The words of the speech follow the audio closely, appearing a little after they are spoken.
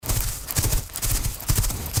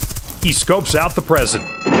He scopes out the present,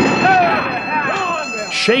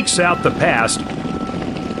 shakes out the past,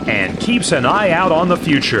 and keeps an eye out on the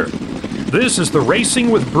future. This is the Racing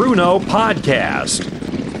with Bruno podcast.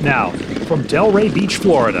 Now, from Delray Beach,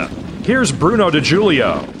 Florida, here's Bruno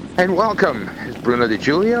DiGiulio. And welcome, it's Bruno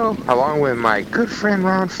DiGiulio, along with my good friend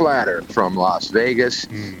Ron Flatter from Las Vegas.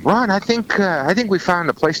 Ron, I think we found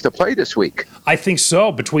a place to play this week. I think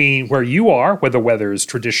so. Between where you are, where the weather is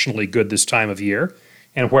traditionally good this time of year,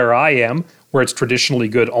 and where I am, where it's traditionally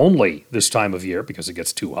good only this time of year because it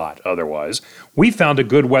gets too hot otherwise, we found a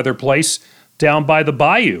good weather place down by the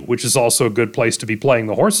bayou, which is also a good place to be playing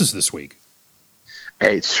the horses this week.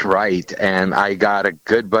 It's right, and I got a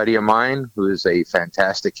good buddy of mine who is a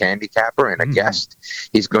fantastic handicapper and a guest.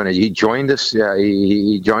 He joined us.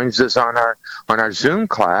 He joins us on our Zoom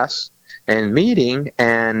class and meeting,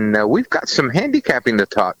 and we've got some handicapping to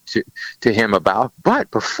talk to him about. But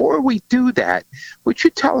before we do that, would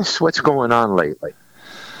you tell us what's going on lately?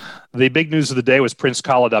 The big news of the day was Prince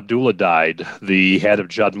Khalid Abdullah died, the head of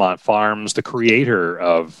Juddmonte Farms, the creator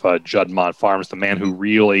of Juddmonte Farms, the man who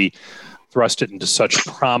really thrust it into such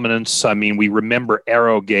prominence. I mean, we remember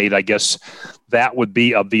Arrowgate. I guess that would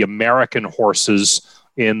be of the American horses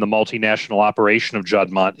in the multinational operation of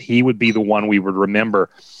Juddmonte. He would be the one we would remember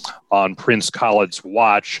on Prince Khalid's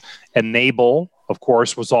watch. And Nabel, of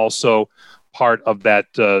course, was also part of that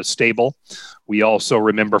stable. We also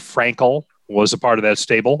remember Frankel was a part of that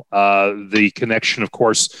stable. The connection, of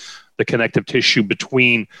course, the connective tissue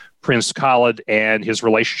between Prince Khalid and his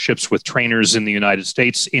relationships with trainers in the United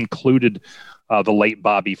States included the late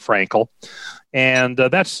Bobby Frankel. And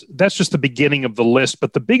that's just the beginning of the list.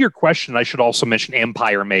 But the bigger question, I should also mention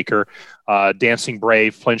Empire Maker, Dancing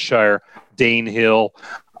Brave, Flintshire, Danehill.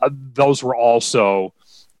 Those were also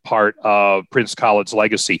part of Prince Khalid's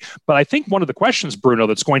legacy. But I think one of the questions, Bruno,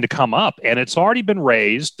 that's going to come up, and it's already been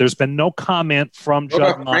raised, there's been no comment from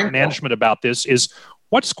Juddmonte management about this, is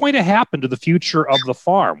what's going to happen to the future of the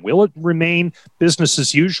farm? Will it remain business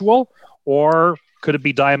as usual, or could it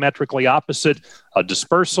be diametrically opposite, a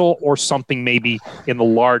dispersal, or something maybe in the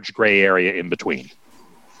large gray area in between?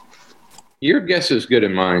 Your guess is good as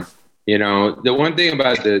mine. You know, the one thing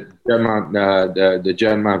about the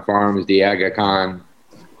Juddmonte Farms, the Aga Khan,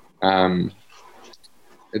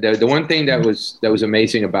 the one thing that was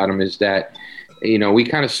amazing about him is that, you know, we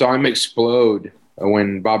kind of saw him explode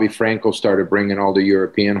when Bobby Frankel started bringing all the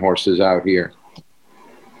European horses out here,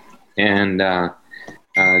 and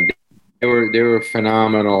they were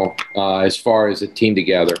phenomenal as far as a team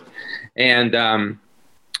together. And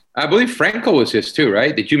I believe Frankel was his too,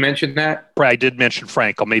 right? Did you mention that? I did mention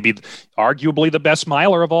Frankel, maybe arguably the best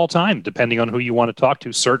miler of all time, depending on who you want to talk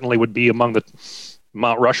to. Certainly would be among the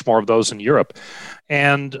Mount Rushmore of those in Europe.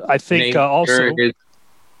 And I think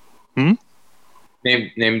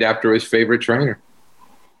named after his favorite trainer.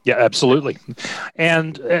 Yeah, absolutely.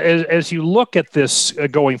 And as you look at this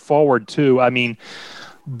going forward, too, I mean,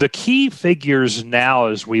 the key figures now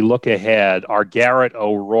as we look ahead are Garrett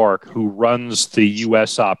O'Rourke, who runs the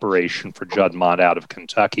U.S. operation for Juddmonte out of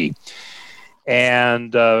Kentucky,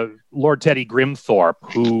 and Lord Teddy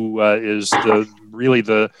Grimthorpe, who is really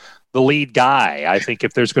the lead guy. I think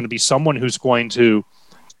if there's going to be someone who's going to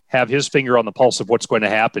have his finger on the pulse of what's going to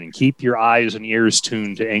happen, keep your eyes and ears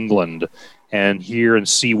tuned to England and hear and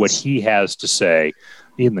see what he has to say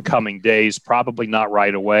in the coming days. Probably not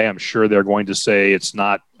right away. I'm sure they're going to say it's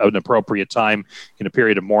not an appropriate time in a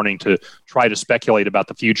period of mourning to try to speculate about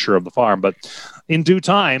the future of the farm. But in due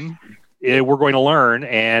time, we're going to learn,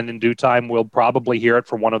 and in due time, we'll probably hear it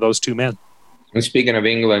from one of those two men. And speaking of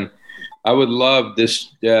England, I would love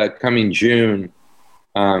this coming June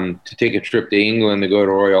to take a trip to England to go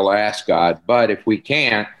to Royal Ascot. But if we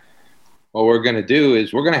can't, what we're going to do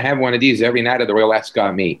is we're going to have one of these every night at the Royal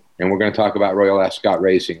Ascot meet, and we're going to talk about Royal Ascot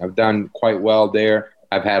racing. I've done quite well there.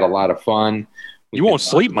 I've had a lot of fun. You won't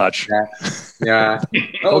sleep much. Yeah.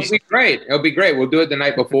 It'll be great. It'll be great. We'll do it the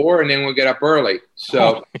night before, and then we'll get up early.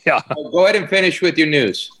 So go ahead and finish with your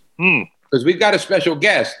news, because we've got a special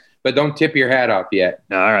guest, but don't tip your hat off yet.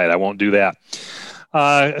 All right, I won't do that.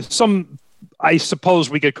 I suppose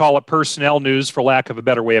we could call it personnel news, for lack of a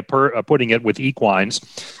better way of putting it, with equines.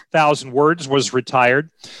 1,000 Words was retired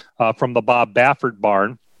from the Bob Baffert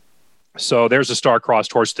barn. So there's a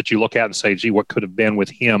star-crossed horse that you look at and say, gee, what could have been with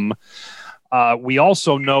him? We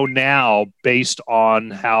also know now, based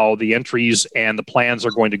on how the entries and the plans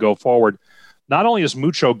are going to go forward, not only is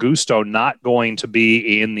Mucho Gusto not going to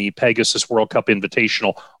be in the Pegasus World Cup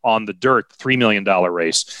Invitational on the dirt, $3 million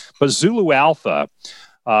race, but Zulu Alpha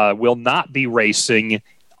will not be racing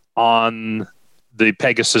on the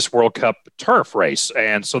Pegasus World Cup turf race.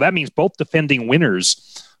 And so that means both defending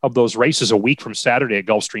winners of those races a week from Saturday at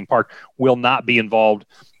Gulfstream Park will not be involved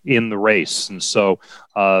in the race. And so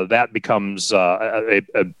that becomes a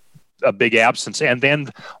big absence. And then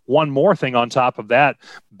one more thing on top of that,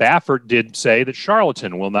 Baffert did say that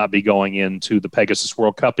Charlatan will not be going into the Pegasus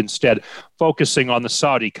World Cup, instead focusing on the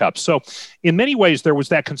Saudi Cup. So in many ways, there was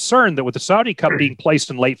that concern that with the Saudi Cup being placed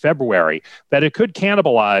in late February, that it could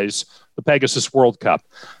cannibalize the Pegasus World Cup.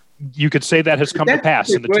 You could say that has come to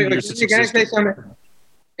pass in the 2 years it's existed.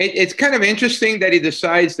 It's kind of interesting that he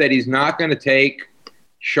decides that he's not going to take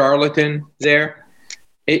Charlatan there.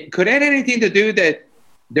 Could it have anything to do that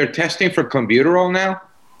they're testing for clenbuterol now?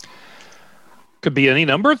 Could be any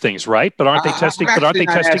number of things, right? But aren't they testing? But aren't they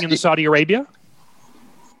testing in the Saudi Arabia?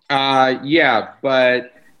 Yeah,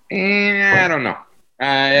 but I don't know.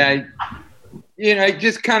 It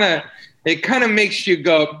just kind of makes you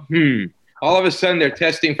go, All of a sudden, they're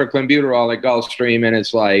testing for clenbuterol at Gulfstream, and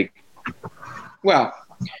it's like, well.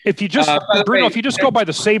 If you just Bruno, if you just go by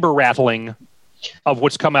the saber rattling of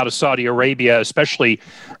what's come out of Saudi Arabia, especially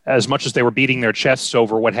as much as they were beating their chests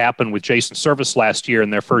over what happened with Jason Service last year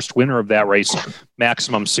and their first winner of that race,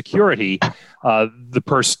 Maximum Security, the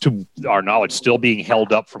purse, to our knowledge, still being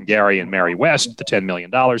held up from Gary and Mary West, the $10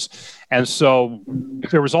 million. And so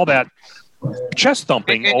there was all that chest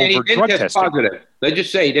thumping over drug testing. Positive. Let's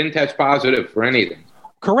just say he didn't test positive for anything.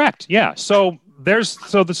 Correct. Yeah. So the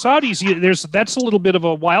Saudis, that's a little bit of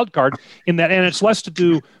a wild card in that, and it's less to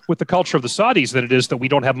do with the culture of the Saudis than it is that we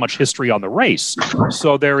don't have much history on the race.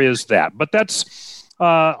 So there is that. But that's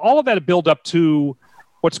all of that build up to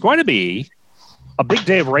what's going to be a big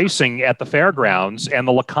day of racing at the fairgrounds, and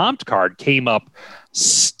the Lecomte card came up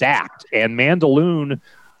stacked, and Mandaloun,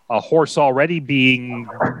 a horse already being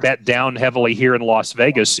bet down heavily here in Las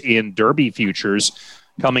Vegas in Derby futures,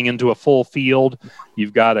 coming into a full field.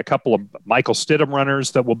 You've got a couple of Michael Stidham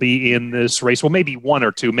runners that will be in this race. Well, maybe one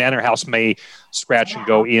or two. Manor House may scratch and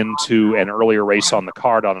go into an earlier race on the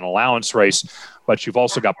card on an allowance race. But you've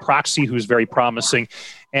also got Proxy, who's very promising,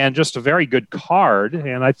 and just a very good card.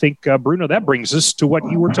 And I think, Bruno, that brings us to what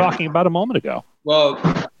you were talking about a moment ago. Well,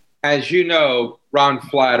 as you know, Ron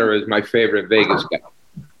Flatter is my favorite Vegas guy.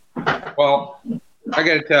 Well, I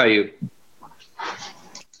got to tell you,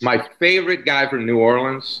 my favorite guy from New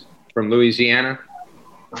Orleans, from Louisiana,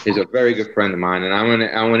 is a very good friend of mine, and I want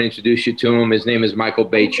to introduce you to him. His name is Michael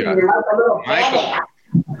Bachuk. Michael,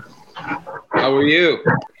 how are you?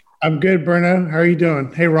 I'm good, Bruno. How are you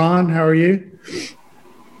doing? Hey, Ron, how are you?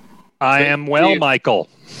 I am well, Michael.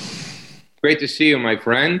 Great to see you, my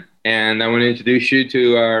friend. And I want to introduce you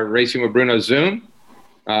to our Racing with Bruno Zoom.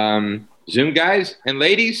 Zoom guys and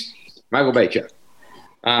ladies, Michael Bachuk.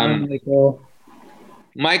 Michael.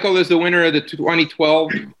 Michael is the winner of the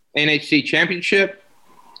 2012 NHC Championship.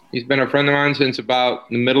 He's been a friend of mine since about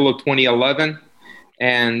the middle of 2011.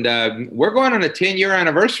 And we're going on a 10-year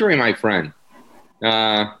anniversary, my friend.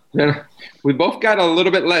 We both got a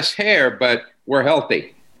little bit less hair, but we're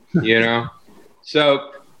healthy, you know?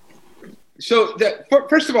 So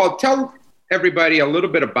first of all, tell everybody a little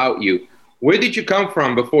bit about you. Where did you come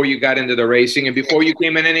from before you got into the racing and before you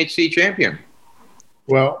became an NHC champion?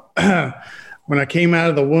 Well, when I came out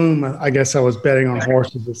of the womb, I guess I was betting on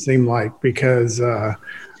horses, it seemed like, because I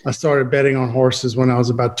started betting on horses when I was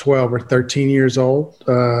about 12 or 13 years old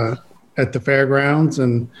at the fairgrounds.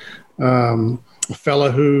 And a fellow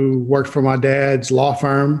who worked for my dad's law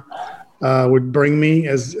firm would bring me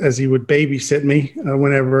as he would babysit me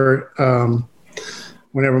whenever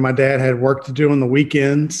my dad had work to do on the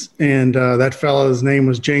weekends. And that fellow's name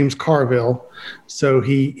was James Carville. So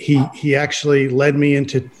he actually led me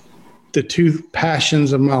into the two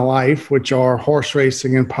passions of my life, which are horse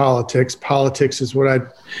racing and politics. Politics is what I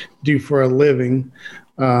do for a living,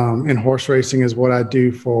 and horse racing is what I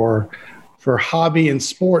do for hobby and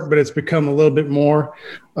sport. But it's become a little bit more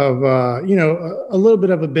of a little bit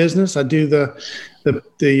of a business. I do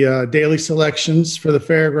the daily selections for the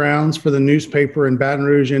fairgrounds, for the newspaper in Baton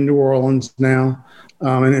Rouge and New Orleans now,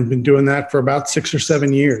 and I've been doing that for about 6 or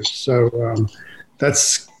 7 years. So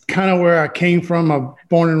that's kind of where I came from. I'm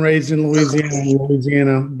born and raised in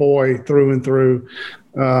Louisiana boy through and through.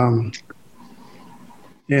 And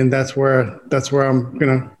that's where I'm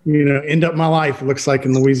going to, end up my life, it looks like,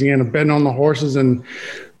 in Louisiana, betting on the horses and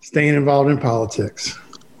staying involved in politics.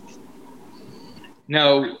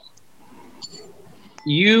 Now,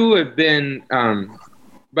 you have been,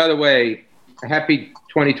 by the way, happy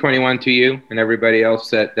 2021 to you and everybody else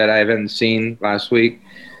that I haven't seen last week.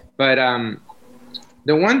 But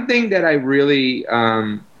the one thing that I really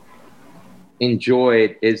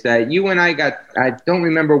enjoyed is that you and I don't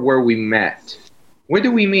remember where we met, Where do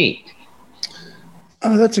we meet?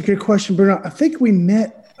 Oh, that's a good question, Bruno. I think we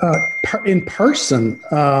met in person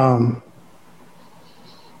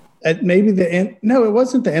at maybe no, it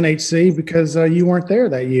wasn't the NHC because you weren't there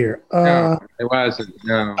that year. No, it wasn't.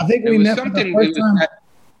 No, I think we met for the first time.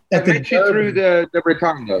 I met you through the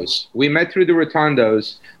Rotondos. We met through the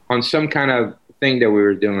Rotondos on some kind of thing that we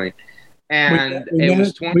were doing, and it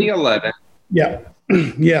was 2011. Yeah,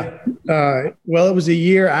 yeah. Well, it was a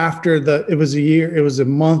year after It was a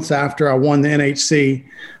month after I won the NHC,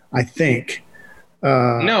 I think.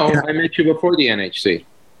 No, I met you before the NHC.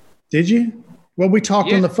 Did you? Well, we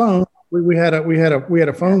talked on the phone. We had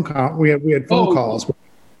a phone call. We had phone calls.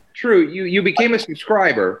 True. You became a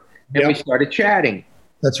subscriber, and we started chatting.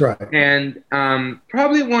 That's right. And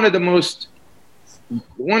probably one of the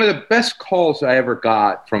best calls I ever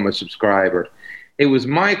got from a subscriber. It was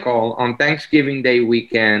Michael on Thanksgiving Day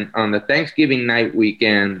weekend, on the Thanksgiving night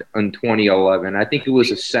weekend in 2011. I think it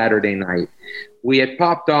was a Saturday night. We had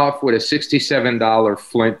popped off with a $67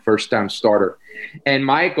 Flint first-time starter. And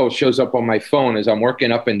Michael shows up on my phone as I'm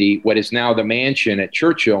working up in what is now the mansion at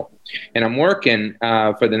Churchill. And I'm working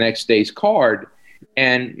for the next day's card.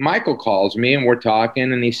 And Michael calls me and we're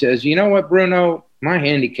talking. And he says, you know what, Bruno? My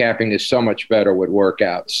handicapping is so much better with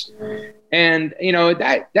workouts. And,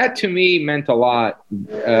 that to me meant a lot.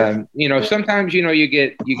 Sometimes, you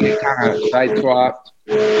get kind of sideswiped,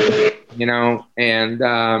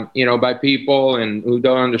 by people and who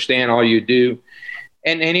don't understand all you do.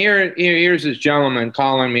 And here's this gentleman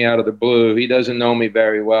calling me out of the blue. He doesn't know me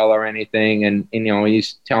very well or anything. And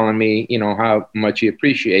he's telling me, how much he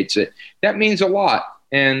appreciates it. That means a lot.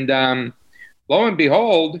 And lo and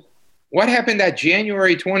behold, what happened that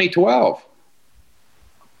January 2012?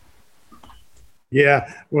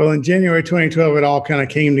 Yeah. Well, in January 2012, it all kind of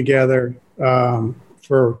came together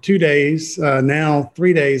for 2 days, now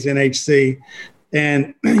 3 days in HC.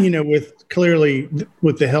 And, with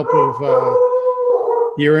the help of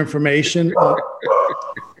your information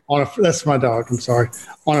that's my dog. I'm sorry.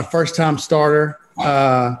 On a first-time starter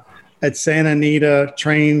at Santa Anita,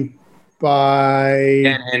 trained by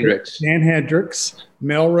Dan Hendricks,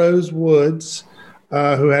 Melrose Woods,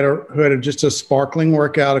 who had just a sparkling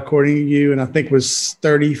workout according to you, and I think was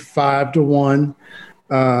 35-1.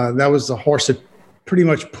 That was the horse that pretty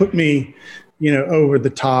much put me, over the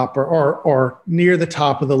top or near the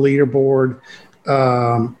top of the leaderboard.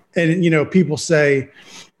 And, people say,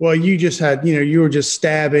 well, you just had, you were just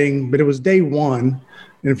stabbing, but it was day one.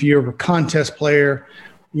 And if you're a contest player,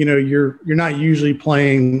 you're not usually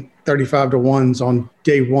playing 35-1s on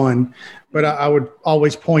day one. But I would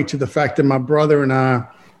always point to the fact that my brother and I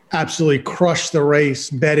absolutely crushed the race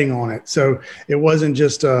betting on it. So it wasn't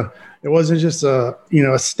just a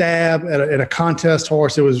stab at a contest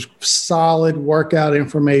horse. It was solid workout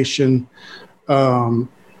information that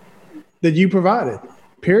you provided.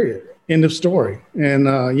 Period. End of story. And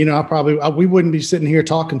we wouldn't be sitting here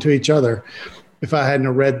talking to each other if I hadn't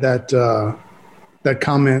read that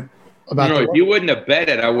comment about. If you wouldn't have bet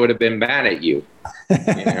it, I would have been mad at you.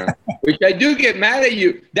 Which I do get mad at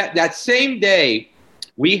you. That same day,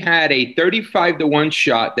 we had a 35-1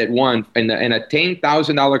 shot that won in a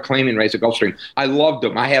 $10,000 claiming race at Gulfstream. I loved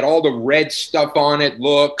them. I had all the red stuff on it.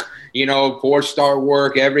 Look, 4-star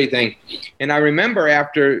work, everything. And I remember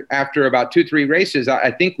after about 2-3 races,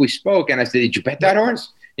 I think we spoke, and I said, "Did you bet that horse?"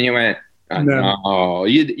 And you went, "No,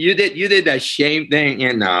 you did that shame thing."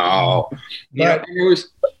 No,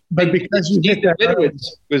 but because you hit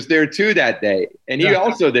that was there too that day, and he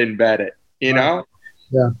also didn't bet it. Yeah.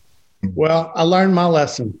 Well, I learned my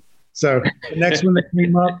lesson. So the next one that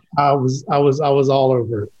came up, I was all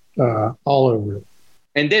over it.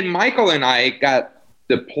 And then Michael and I got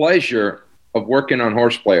the pleasure of working on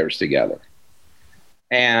Horse Players together.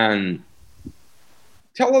 And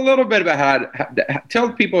tell a little bit about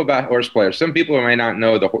tell people about Horse Players. Some people may not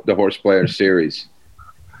know the Horse Players series.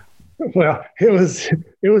 Well, it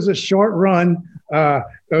was a short run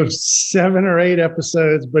of 7 or 8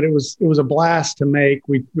 episodes, but it was a blast to make.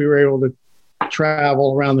 We were able to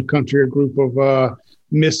travel around the country, a group of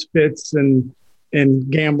misfits and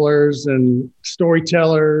gamblers and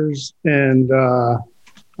storytellers and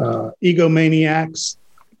egomaniacs.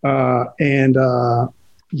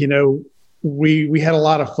 We had a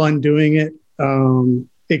lot of fun doing it.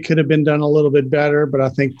 It could have been done a little bit better, but I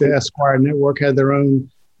think the Esquire Network had their own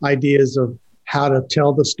ideas of how to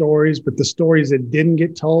tell the stories, but the stories that didn't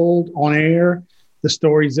get told on air, the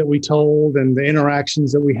stories that we told and the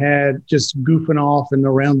interactions that we had just goofing off and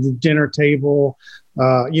around the dinner table,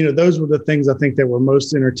 those were the things I think that were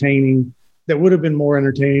most entertaining, that would have been more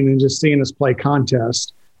entertaining than just seeing us play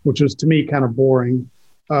contest, which was to me kind of boring.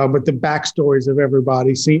 but the backstories of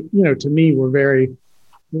everybody seem, to me were very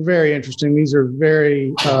interesting. These are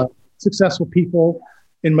very successful people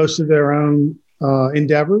in most of their own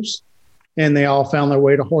endeavors, and they all found their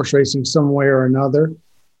way to horse racing some way or another.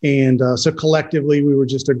 And so collectively, we were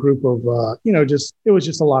just a group of, it was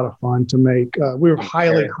just a lot of fun to make. We were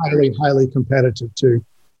highly competitive too.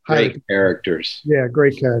 Great characters. Yeah,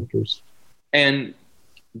 great characters. And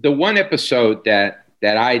the one episode that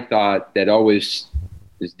I thought that always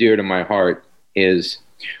is dear to my heart is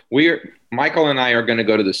Michael and I are going to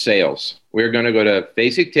go to the sales. We're going to go to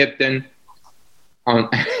Fasig-Tipton on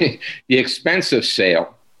the expensive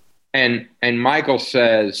sale. And Michael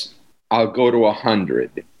says, I'll go to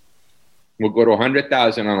 100. We'll go to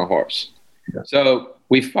 100,000 on a horse. Yeah. So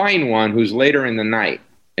we find one who's later in the night.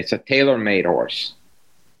 It's a tailor-made horse.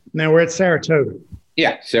 Now we're at Saratoga.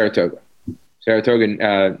 Yeah, Saratoga,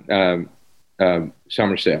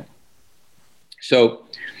 summer sale. So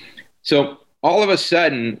all of a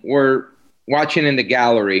sudden we're watching in the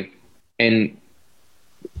gallery, and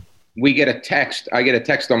we get a text. I get a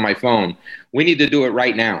text on my phone. We need to do it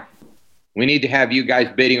right now. We need to have you guys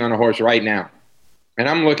bidding on a horse right now. And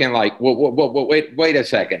I'm looking like, wait a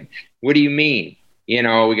second. What do you mean? We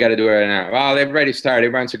got to do it right now. Well, everybody's tired.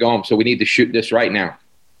 Everyone wants to go home. So we need to shoot this right now.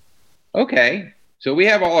 Okay. So we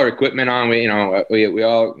have all our equipment on. We all,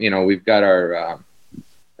 we've got our,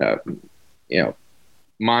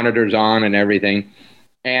 monitors on and everything.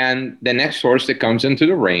 And the next horse that comes into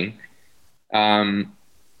the ring,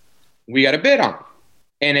 we got a bid on.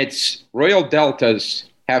 And it's Royal Delta's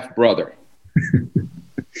half brother.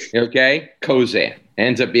 Okay? Kozan.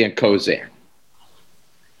 Ends up being Kozan.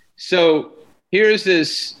 So here's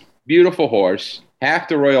this beautiful horse, half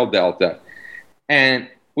the Royal Delta, and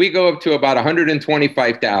we go up to about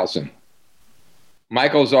 125,000.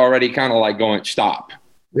 Michael's already kind of like going, stop.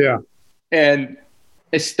 Yeah. And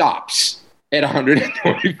it stops at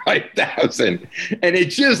 125,000. And it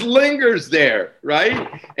just lingers there, right?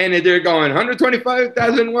 And they're going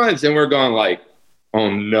 125,000 once. And we're going like, oh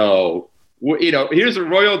no. Here's a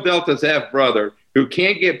Royal Delta's half brother who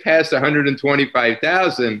can't get past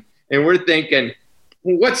 125,000. And we're thinking,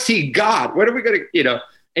 what's he got? What are we going to,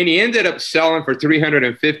 and he ended up selling for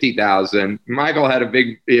 350,000. Michael had a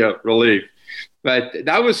big relief. But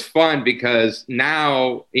that was fun because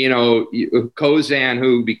now, Kozan,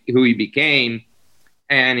 who he became,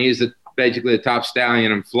 and he's basically the top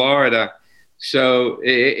stallion in Florida. So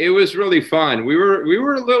it was really fun. We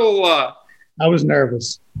were a little. I was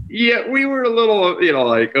nervous. Yeah, we were a little,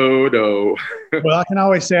 like, oh no. Well, I can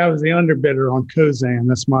always say I was the underbidder on Kozan.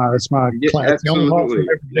 That's my class. Absolutely. The only horse I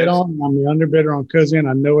ever bid on. I'm the underbidder on Kozan.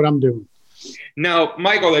 I know what I'm doing. Now,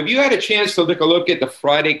 Michael, have you had a chance to take a look at the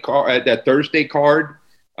that Thursday card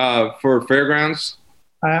for Fairgrounds?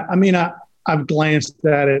 I've glanced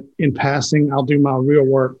at it in passing. I'll do my real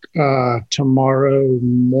work tomorrow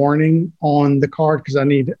morning on the card because I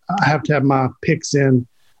have to have my picks in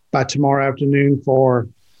by tomorrow afternoon for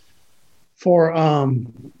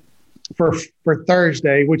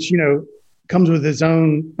Thursday, which comes with its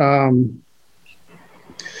own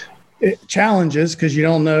challenges because you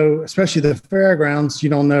don't know, especially the Fairgrounds, you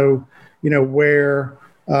don't know, where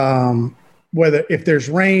whether if there's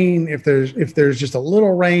rain, if there's just a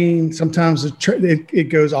little rain, sometimes it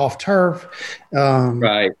goes off turf.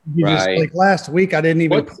 Right. Just like last week, I didn't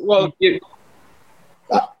even.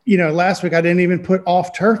 Last week I didn't even put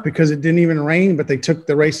off turf because it didn't even rain, but they took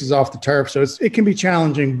the races off the turf. So it can be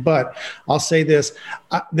challenging, but I'll say this,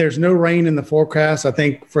 there's no rain in the forecast, I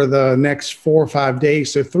think, for the next 4 or 5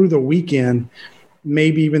 days. So through the weekend,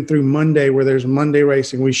 maybe even through Monday where there's Monday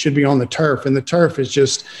racing, we should be on the turf. And the turf is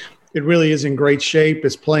it really is in great shape.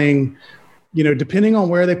 It's playing, depending on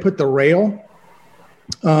where they put the rail,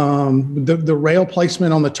 the rail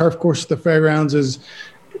placement on the turf course at the Fairgrounds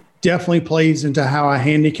definitely plays into how I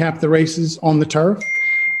handicap the races on the turf.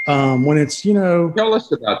 When it's, Tell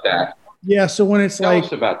us about that. Yeah. So when it's Tell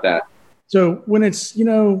us about that. So when it's,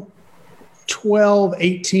 12,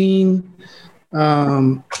 18,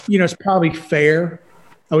 it's probably fair.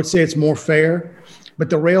 I would say it's more fair,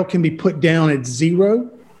 but the rail can be put down at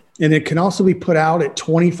 0 and it can also be put out at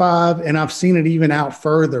 25. And I've seen it even out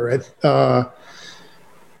further at,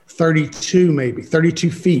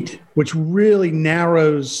 32 feet, which really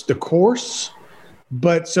narrows the course.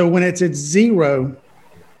 But so when it's at 0,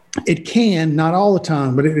 it can, not all the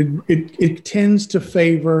time, but it tends to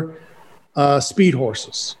favor speed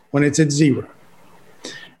horses when it's at 0.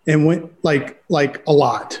 And when like a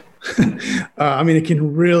lot. It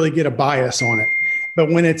can really get a bias on it.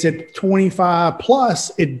 But when it's at 25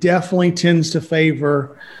 plus, it definitely tends to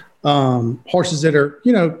favor horses that are,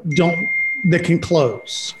 that can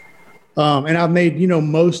close. And I've made,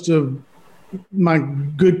 most of my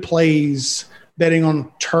good plays betting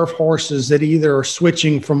on turf horses that either are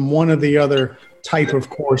switching from one or the other type of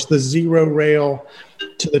course, the 0 rail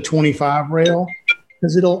to the 25 rail,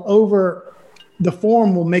 because the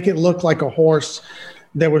form will make it look like a horse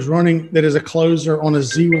that was running, that is a closer on a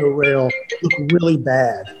 0 rail, look really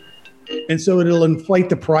bad. And so it'll inflate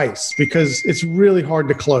the price because it's really hard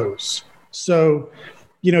to close. So,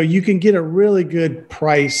 you can get a really good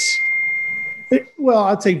price. Well,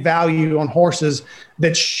 I'd say value on horses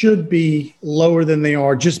that should be lower than they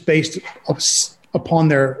are just based upon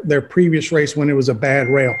their previous race when it was a bad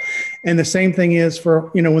rail. And the same thing is for,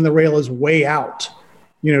 when the rail is way out.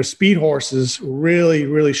 Speed horses really,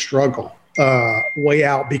 really struggle way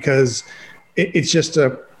out because it's just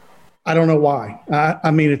I don't know why.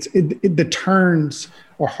 The turns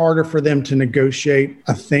are harder for them to negotiate,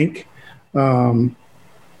 I think.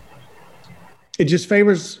 It just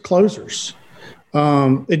favors closers.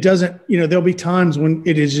 It doesn't, there'll be times when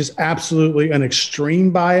it is just absolutely an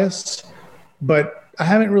extreme bias, but I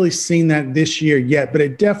haven't really seen that this year yet, but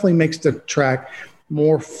it definitely makes the track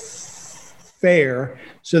more fair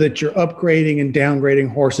so that you're upgrading and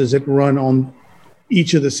downgrading horses that run on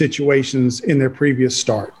each of the situations in their previous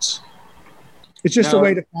starts. It's just a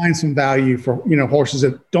way to find some value for, horses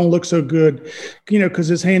that don't look so good, because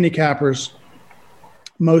as handicappers,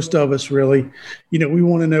 most of us really, we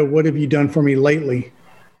want to know, what have you done for me lately?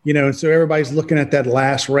 And so everybody's looking at that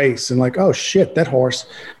last race and like, oh shit, that horse,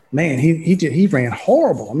 man, he ran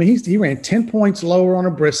horrible. I mean, he ran 10 points lower on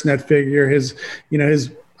a Brisnet figure. His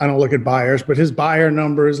I don't look at buyers, but his buyer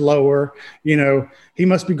number is lower. He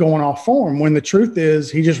must be going off form, when the truth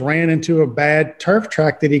is he just ran into a bad turf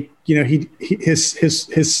track that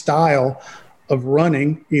his style of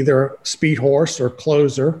running, either speed horse or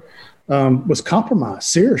closer, was compromised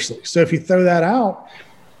seriously. So if you throw that out,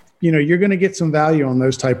 you're going to get some value on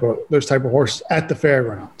those type of horses at the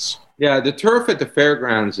fairgrounds. Yeah, the turf at the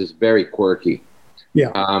fairgrounds is very quirky.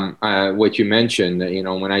 Yeah. What you mentioned,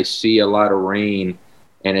 when I see a lot of rain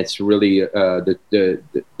and it's really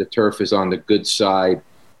the turf is on the good side,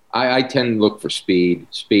 I tend to look for speed.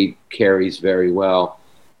 Speed carries very well,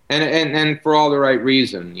 and for all the right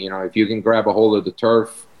reason. If you can grab a hold of the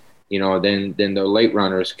turf, then the late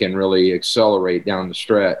runners can really accelerate down the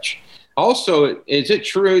stretch. Also, is it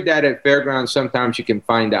true that at fairgrounds sometimes you can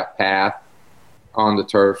find that path on the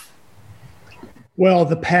turf? Well,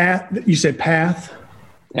 the path, you said path?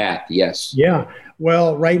 Path, yes. Yeah.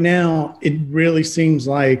 Well, right now, it really seems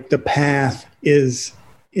like the path is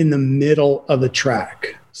in the middle of the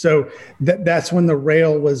track. So that's when the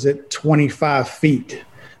rail was at 25 feet.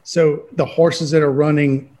 So the horses that are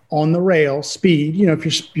running on the rail speed,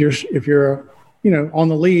 if you're on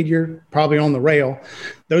the lead, you're probably on the rail.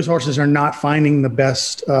 Those horses are not finding the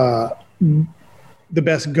best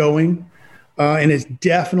going. And it's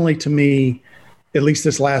definitely, to me, at least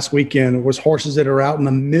this last weekend, was horses that are out in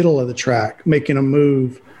the middle of the track making a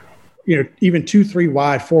move, even 2, 3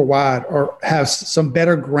 wide, 4 wide, or have some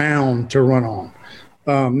better ground to run on.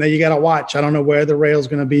 Now you got to watch. I don't know where the rail is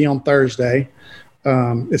going to be on Thursday.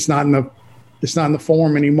 It's not in the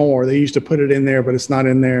form anymore. They used to put it in there, but it's not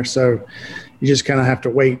in there. So you just kind of have to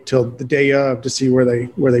wait till the day of to see where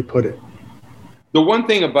they put it. The one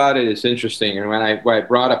thing about it is interesting, and when I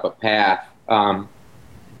brought up a path,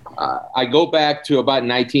 I go back to about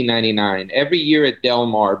 1999. Every year at Del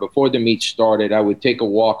Mar, before the meet started, I would take a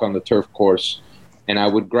walk on the turf course, and I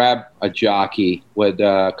would grab a jockey. With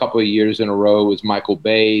a couple of years in a row was Michael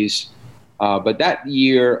Bays. But that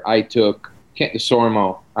year I took Kent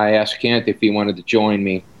DeSormo. I asked Kent if he wanted to join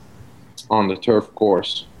me on the turf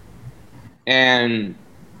course. And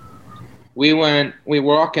we were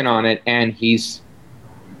walking on it, and he's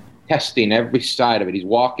testing every side of it. He's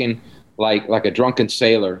walking like a drunken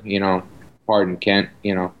sailor, pardon Kent,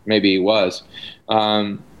 maybe he was.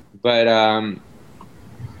 But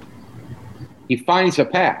he finds a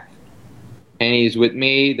path, and he's with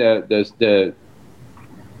me, the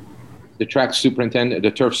track superintendent,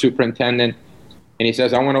 the turf superintendent, and he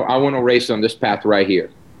says, I want to race on this path right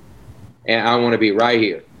here, and I want to be right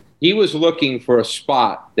here. He was looking for a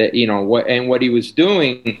spot that, what he was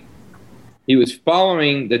doing, he was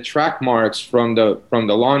following the track marks from the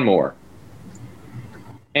lawnmower.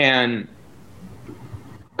 And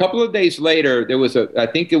a couple of days later, there was I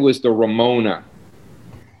think it was the Ramona,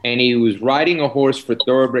 and he was riding a horse for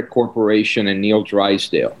Thoroughbred Corporation and Neil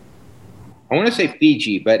Drysdale. I want to say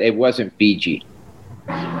Fiji, but it wasn't Fiji.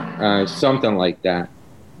 Something like that.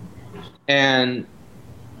 And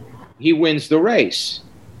he wins the race.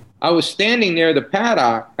 I was standing near the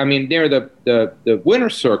paddock, near the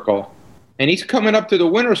winner's circle, and he's coming up to the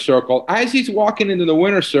winner's circle. As he's walking into the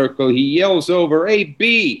winner's circle, he yells over, "Hey,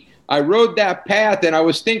 B, I rode that path and I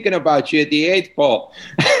was thinking about you at the 8th hole."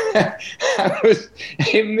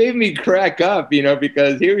 It made me crack up,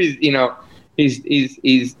 because here he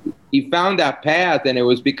found that path, and it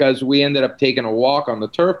was because we ended up taking a walk on the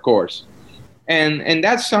turf course. And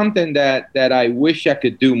that's something that I wish I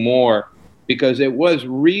could do more, because it was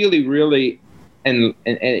really, really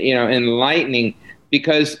enlightening.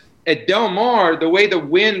 Because at Del Mar, the way the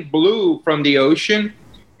wind blew from the ocean,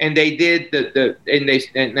 and they did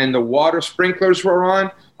and the water sprinklers were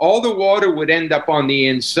on, all the water would end up on the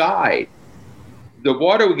inside. The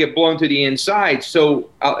water would get blown to the inside. So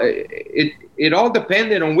it all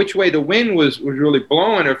depended on which way the wind was really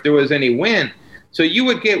blowing, or if there was any wind. So you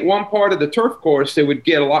would get one part of the turf course that would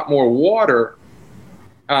get a lot more water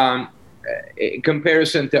in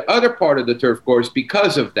comparison to other part of the turf course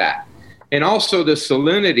because of that. And also the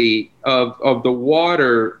salinity of the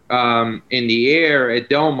water in the air at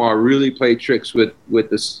Del Mar really played tricks with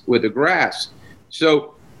the grass.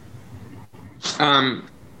 So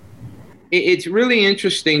it's really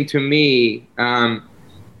interesting to me.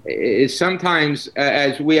 Is sometimes,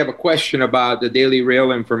 as we have a question about the Daily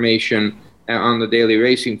Rail information on the Daily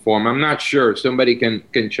Racing Forum, I'm not sure. Somebody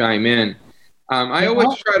can chime in. I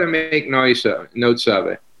always try to make notes of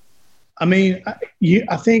it. I mean,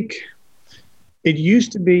 I think it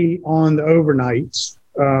used to be on the overnights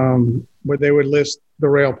where they would list the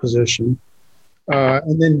rail position.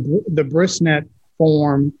 And then the Brisnet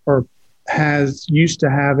form used to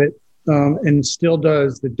have it and still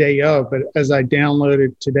does the day of. But as I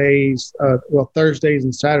downloaded today's, Thursdays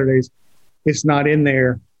and Saturdays, it's not in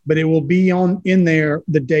there. But it will be in there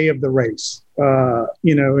the day of the race. And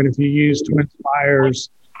if you use Twin Spires,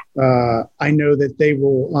 I know that they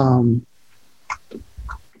will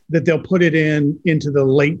that they'll put it into the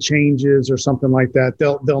late changes or something like that.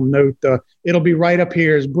 They'll note it'll be right up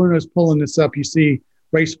here as Bruno's pulling this up. You see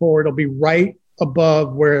race 4, it'll be right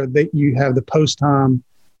above where you have the post time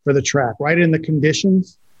for the track, right in the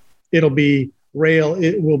conditions. It'll be rail.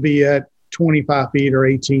 It will be at 25 feet or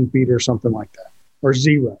 18 feet or something like that, or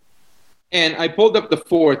 0. And I pulled up the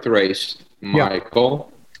 4th race,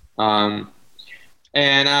 Michael. Yeah.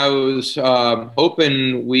 And I was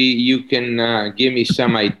hoping you can give me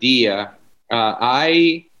some idea.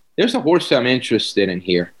 There's a horse I'm interested in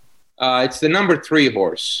here. It's the number 3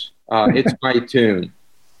 horse. It's My Tune.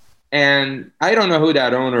 And I don't know who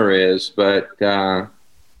that owner is, but I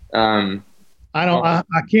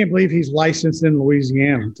can't believe he's licensed in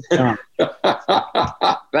Louisiana.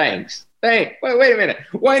 Thanks. Hey, wait a minute.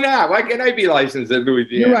 Why not? Why can't I be licensed in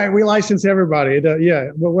Louisiana? You're right. We license everybody.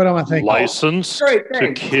 Yeah. But what am I thinking? Licensed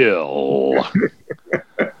to kill.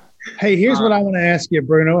 Hey, here's what I want to ask you,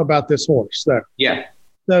 Bruno, about this horse. Yeah.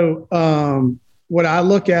 So what I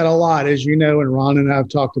look at a lot, as you know, and Ron and I have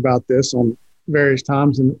talked about this on various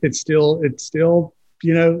times, and it still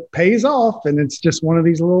pays off, and it's just one of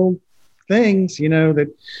these little things,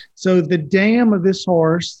 that. So the dam of this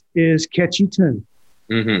horse is Catchy Tune.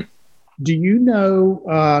 Mm-hmm. Do you know?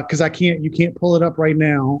 Because you can't pull it up right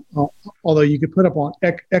now. Although you could put up on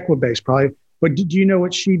Equibase probably. But did you know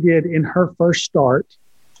what she did in her first start?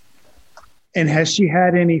 And has she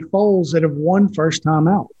had any foals that have won first time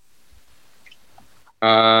out?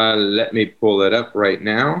 Let me pull it up right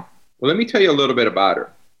now. Well, let me tell you a little bit about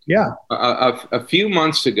her. Yeah. A few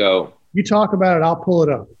months ago. You talk about it. I'll pull it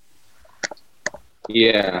up.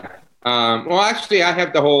 Yeah. Well, actually, I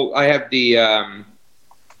have the.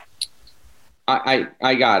 I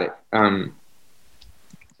got it.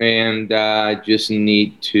 And I just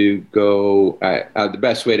need to go. The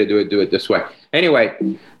best way to do it this way. Anyway,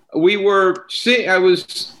 the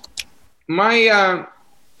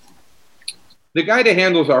guy that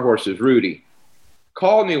handles our horses, Rudy,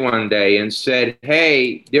 called me one day and said,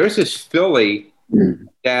 "Hey, there's this filly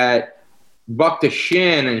that bucked a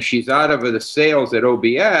shin and she's out of the sales at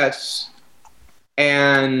OBS,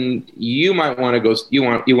 and you might want to go. You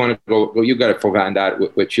want to go. You got to find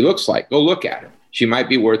out what she looks like. Go look at her. She might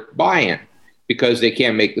be worth buying because they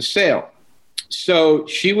can't make the sale." So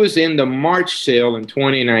she was in the March sale in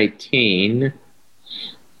 2019,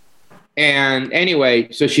 and anyway,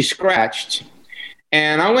 so she scratched,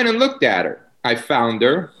 and I went and looked at her. I found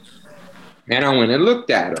her, and I went and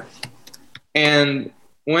looked at her. And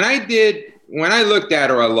when I looked at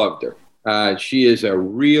her, I loved her. She is a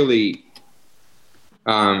really,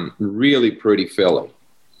 really pretty filly.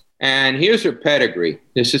 And here's her pedigree.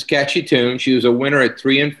 This is Catchy Tune. She was a winner at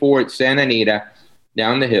 3 and 4 at Santa Anita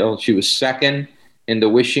down the hill. She was second in the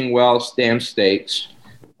Wishing Well Stam Stakes.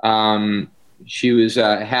 She was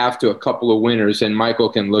half to a couple of winners, and Michael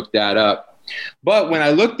can look that up. But when I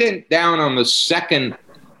looked down on the second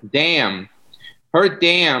dam, her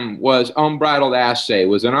dam was Unbridled Assay. It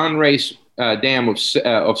was an unraced dam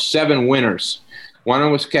of 7 winners. One of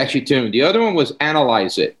them was Catchy Tune. The other one was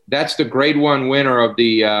Analyze It. That's the grade 1 winner of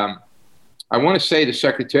the, I want to say the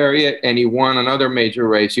Secretariat, and he won another major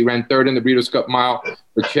race. He ran 3rd in the Breeders' Cup Mile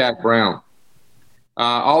for Chad Brown.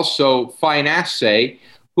 Also, Fine Assay,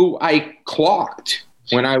 who I clocked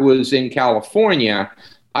when I was in California.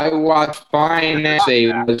 I watched Fine Assay.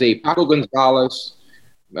 It was a Paco Gonzalez,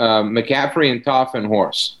 McCaffrey, and Toffin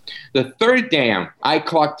horse. The 3rd dam, I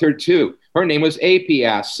clocked her too. Her name was AP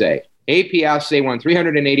Assay. AP Assay won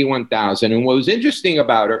 $381,000. And what was interesting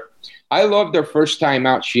about her, I loved her first time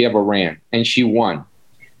out she ever ran, and she won.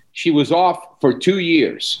 She was off for 2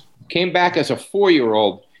 years, came back as a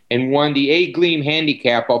 4-year-old, and won the A Gleam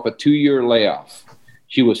handicap off a 2-year layoff.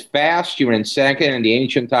 She was fast. She ran 2nd in the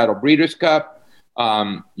Ancient Title Breeders' Cup.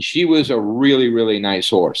 She was a really, really nice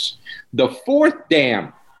horse. The 4th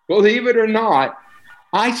dam, believe it or not,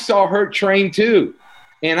 I saw her train too.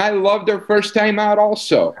 And I loved her first time out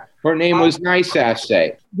also. Her name was Nice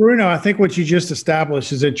Assay. Bruno, I think what you just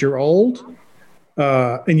established is that you're old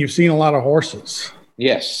and you've seen a lot of horses.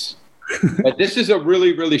 Yes. But this is a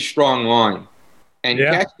really, really strong line. And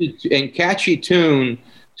Catchy Tune.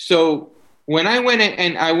 So when I went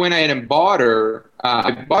in and bought her,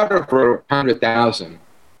 I bought her for $100,000.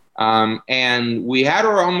 And we had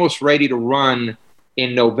her almost ready to run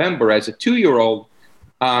in November as a 2-year-old.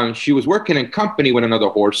 She was working in company with another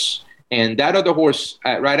horse. And that other horse,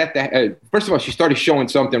 first of all, she started showing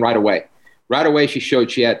something right away. Right away, she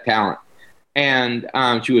showed she had talent. And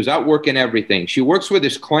she was out working everything. She works with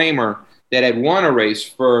this claimer that had won a race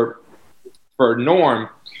for Norm,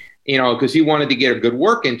 because he wanted to get a good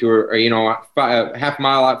work into her, half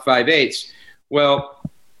mile out 5/8. Well,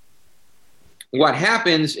 what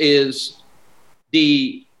happens is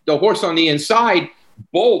the horse on the inside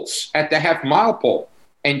bolts at the half mile pole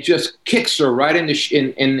and just kicks her right in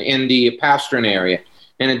the pastern area.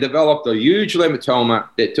 And it developed a huge limatoma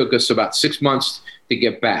that took us about 6 months to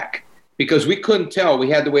get back because we couldn't tell.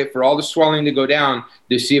 We had to wait for all the swelling to go down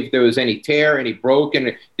to see if there was any tear, any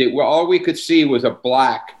broken. All we could see was a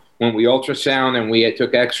black when we ultrasound and we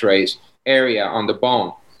took x-rays area on the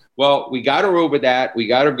bone. Well, we got her over that. We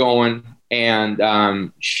got her going.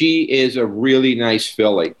 And she is a really nice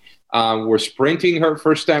filly. We're sprinting her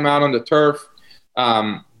first time out on the turf.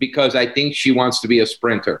 Because I think she wants to be a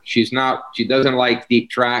sprinter. She doesn't like deep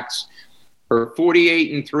tracks. Her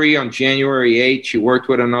 48-3 on January 8th, she worked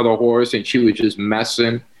with another horse and she was just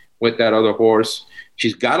messing with that other horse.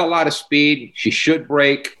 She's got a lot of speed. She should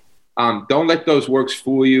break. Don't let those works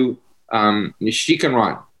fool you. She can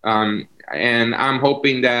run. And I'm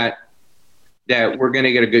hoping that we're going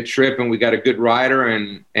to get a good trip and we got a good rider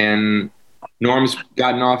and Norm's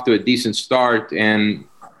gotten off to a decent start and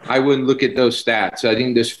I wouldn't look at those stats. I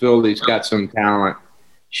think this filly's got some talent.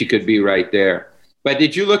 She could be right there. But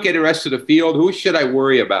did you look at the rest of the field? Who should I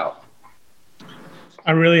worry about?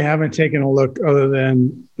 I really haven't taken a look other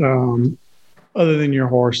than your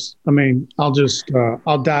horse. I mean, I'll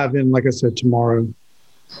dive in, like I said, tomorrow.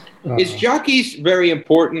 Is jockeys very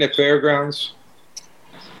important at fairgrounds?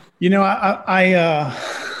 I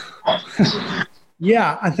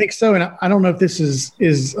yeah, I think so. And I don't know if this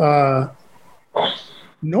is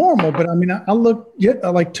normal, but I mean, I look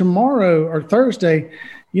like tomorrow or Thursday,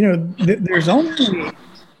 there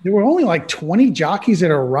were only like 20 jockeys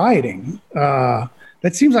that are riding. That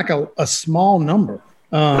seems like a small number.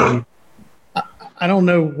 I don't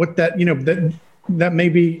know what that may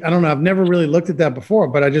be. I don't know. I've never really looked at that before,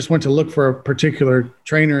 but I just went to look for a particular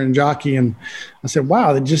trainer and jockey. And I said,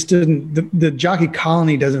 wow, the jockey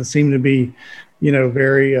colony doesn't seem to be,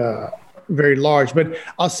 very, very large. But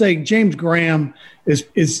I'll say James Graham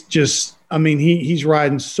is just, I mean, he's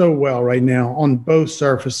riding so well right now on both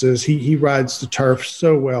surfaces. He rides the turf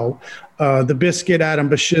so well. The Biscuit, Adam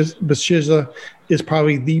Bashiza, is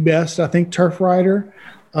probably the best, I think, turf rider.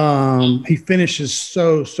 He finishes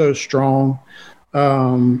so strong.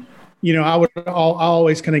 I'll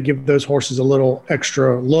always kind of give those horses a little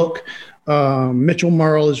extra look. Mitchell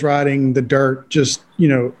Merle is riding the dirt. Just,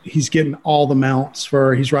 he's getting all the mounts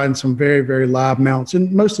he's riding some very, very live mounts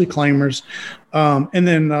and mostly claimers. And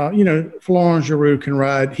then, Florent Giroux can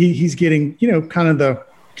ride. He's getting,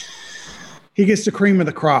 he gets the cream of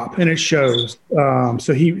the crop and it shows. So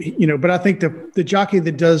but I think the jockey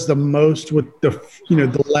that does the most with the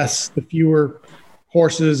fewer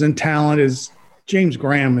horses and talent is James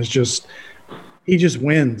Graham. He just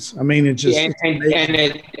wins. I mean, and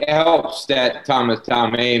it helps that Tom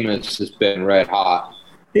Amoss has been red hot.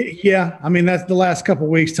 Yeah, I mean that's the last couple of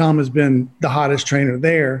weeks. Tom has been the hottest trainer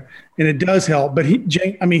there, and it does help. But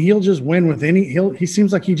he'll just win with any. He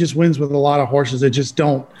seems like he just wins with a lot of horses that just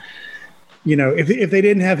don't. If they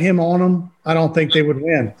didn't have him on them, I don't think they would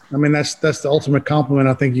win. I mean that's the ultimate compliment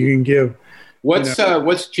I think you can give.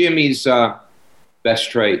 What's Jimmy's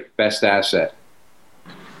best trait, best asset?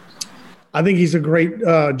 I think he's a great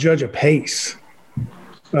judge of pace.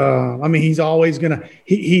 I mean, he's always gonna.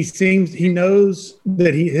 He knows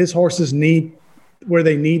that his horses need where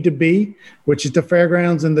they need to be, which is the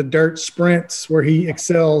fairgrounds and the dirt sprints where he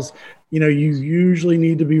excels. You usually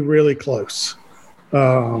need to be really close.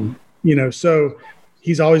 So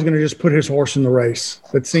he's always going to just put his horse in the race.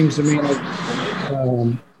 That seems to me like,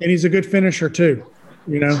 and he's a good finisher too.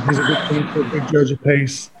 He's a good finisher, a good judge of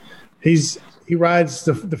pace. He rides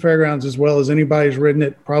the fairgrounds as well as anybody's ridden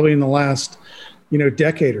it probably in the last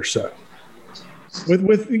decade or so.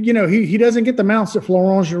 He doesn't get the mounts that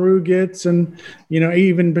Florent Geroux gets, and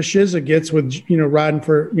even Bashiza gets with riding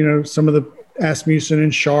for some of the Asmussen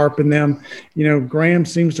and Sharp and them. Graham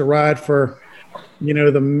seems to ride for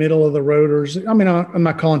the middle of the roaders. I mean, I'm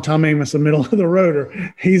not calling Tom Amoss the middle of the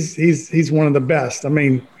roader. He's one of the best. I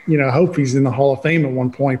mean, I hope he's in the Hall of Fame at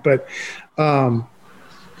one point, but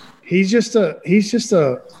he's just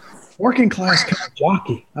a working class kind of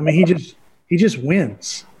jockey. I mean, he just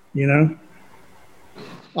wins, I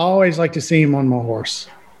always like to see him on my horse.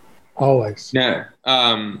 Always. Yeah.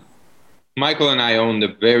 Michael and I owned a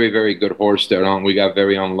very, very good horse that we got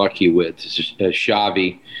very unlucky with,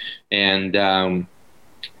 Xavi. And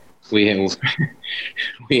we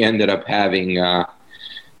ended up having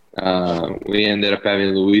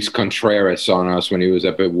Luis Contreras on us when he was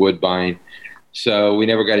up at Woodbine. So we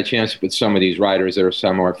never got a chance to put some of these riders that are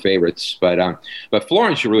some of our favorites. But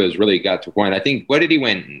Florent Geroux has really got to win. I think, what did he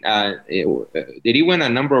win? Did he win a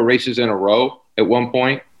number of races in a row at one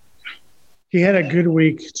point? He had a good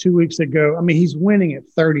week 2 weeks ago. I mean, he's winning at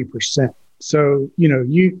 30%. So,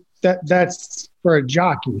 that's for a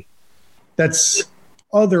jockey. That's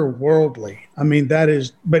otherworldly. I mean, that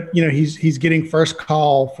is, but he's getting first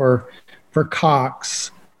call for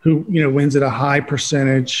Cox, who wins at a high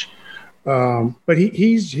percentage. But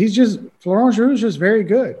he's just Florent Geroux is just very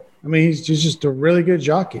good. I mean, he's just a really good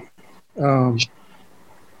jockey.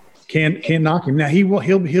 Can't knock him. Now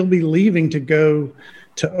he'll be leaving to go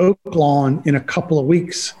to Oaklawn in a couple of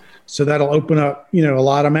weeks, so that'll open up a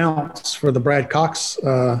lot of mounts for the Brad Cox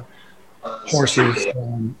horses.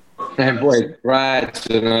 And boy, Brad's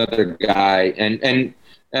another guy. And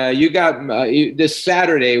you got this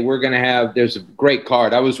Saturday. There's a great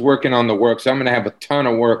card. I was working on the works. I'm going to have a ton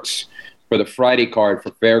of works for the Friday card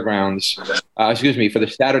for Fairgrounds. For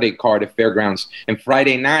the Saturday card at Fairgrounds. And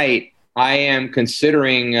Friday night, I am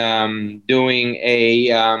considering doing a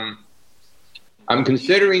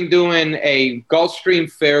Gulfstream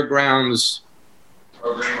Fairgrounds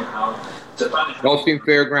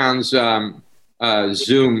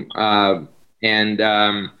Zoom.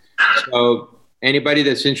 So anybody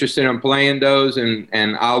that's interested in playing those,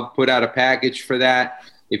 and I'll put out a package for that.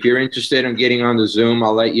 If you're interested in getting on the Zoom,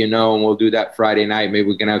 I'll let you know, and we'll do that Friday night. Maybe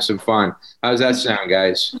we can have some fun. How's that sound,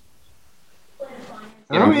 guys?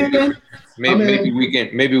 Maybe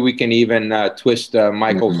we can even twist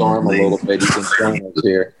Michael's arm a little bit. He can join us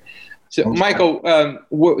here. So, Michael,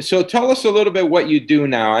 so tell us a little bit what you do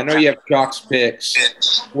now. I know you have Jock's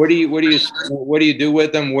Picks. What do you do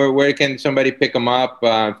with them? Where can somebody pick them up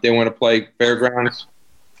if they want to play Fairgrounds?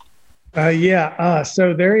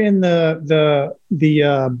 So they're in the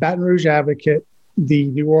Baton Rouge Advocate, the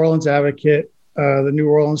New Orleans Advocate, the New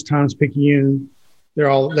Orleans Times-Picayune.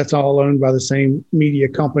 That's all owned by the same media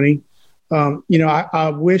company. I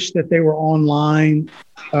wish that they were online,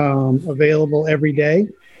 available every day.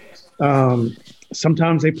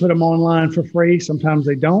 Sometimes they put them online for free. Sometimes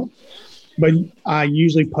they don't. But I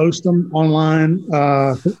usually post them online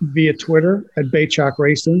via Twitter at Baychock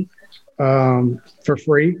Racing for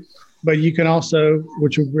free. But you can also,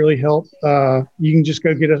 which would really help, you can just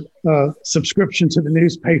go get a subscription to the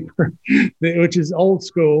newspaper, which is old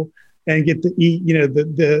school, and get the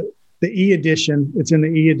the e-edition. It's in the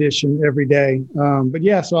e-edition every day.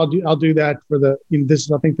 So I'll do that for this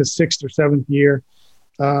is, I think, the 6th or 7th year.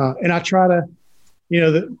 And I try to,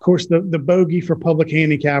 of course, the bogey for public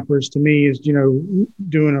handicappers to me is,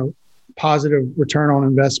 doing a positive return on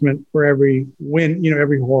investment for every win,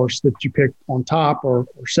 every horse that you pick on top or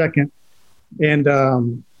second. And,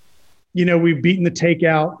 we've beaten the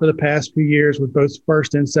takeout for the past few years with both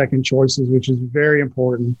first and second choices, which is very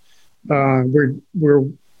important. We're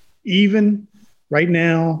even right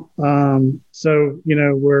now.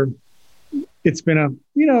 It's been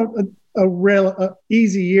a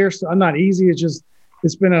easy year. So not easy.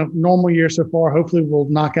 It's been a normal year so far. Hopefully we'll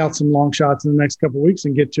knock out some long shots in the next couple of weeks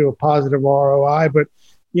and get to a positive ROI. But,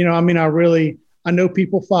 I know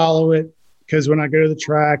people follow it because when I go to the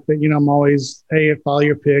track that, I'm always, hey, follow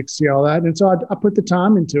your picks, see all that. And so I put the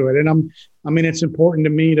time into it. And it's important to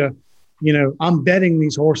me to, I'm betting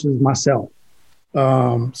these horses myself.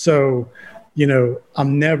 So,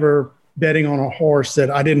 I'm never betting on a horse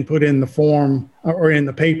that I didn't put in the form or in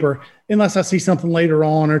the paper unless I see something later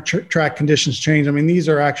on or track conditions change. I mean, these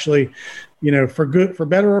are actually, for good, for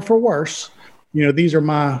better or for worse, these are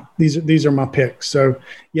my picks. So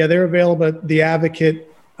yeah, they're available at The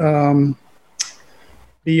Advocate,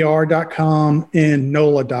 BR.com and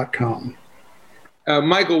NOLA.com.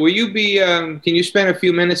 Michael, will you be, can you spend a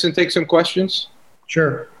few minutes and take some questions?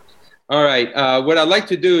 Sure. All right. What I'd like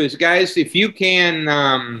to do is, guys, if you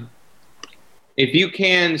can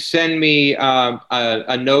send me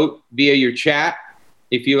a note via your chat,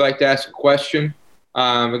 if you'd like to ask a question.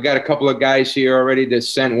 We've got a couple of guys here already that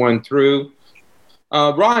sent one through.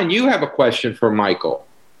 Ron, you have a question for Michael.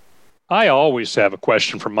 I always have a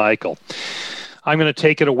question for Michael. I'm going to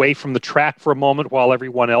take it away from the track for a moment while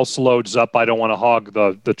everyone else loads up. I don't want to hog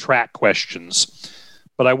the track questions,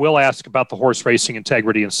 but I will ask about the Horse Racing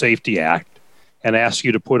Integrity and Safety Act and ask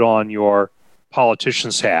you to put on your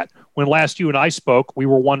politician's hat. When last you and I spoke, we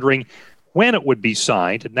were wondering when it would be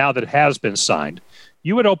signed, and now that it has been signed,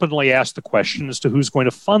 you had openly asked the question as to who's going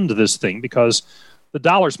to fund this thing because the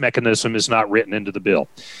dollars mechanism is not written into the bill.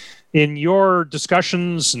 In your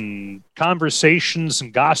discussions and conversations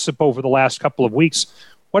and gossip over the last couple of weeks,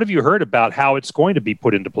 what have you heard about how it's going to be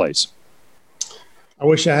put into place? I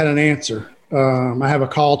wish I had an answer. I have a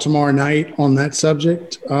call tomorrow night on that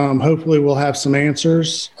subject. Hopefully we'll have some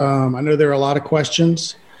answers. I know there are a lot of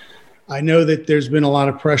questions. I know that there's been a lot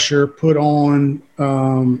of pressure put on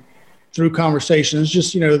through conversations,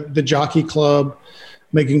 just, the Jockey Club,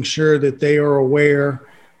 making sure that they are aware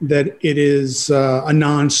that it is a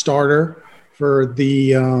non-starter for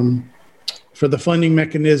the funding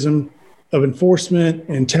mechanism of enforcement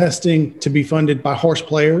and testing to be funded by horse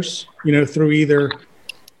players, through either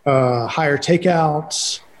higher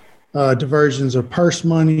takeouts, diversions of purse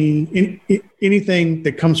money, anything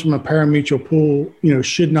that comes from a parimutuel pool,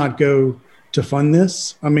 should not go to fund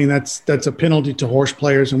this. I mean, that's a penalty to horse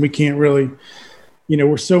players, and we can't really,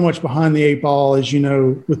 we're so much behind the eight ball, as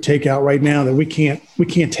with takeout right now, that we can't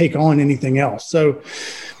take on anything else. So,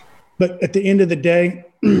 but at the end of the day,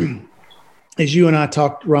 as you and I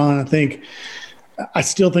talked, Ron, I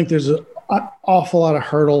still think there's an awful lot of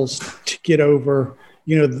hurdles to get over.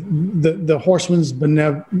 The Horsemen's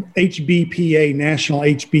HBPA, National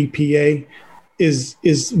HBPA, is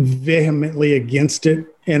vehemently against it,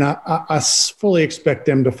 and I fully expect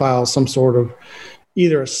them to file some sort of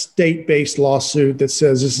either a state-based lawsuit that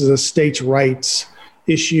says this is a states' rights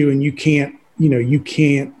issue, and you can't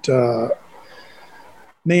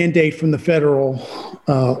mandate from the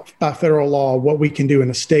by federal law what we can do in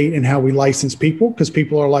a state and how we license people, because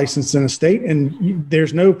people are licensed in a state, and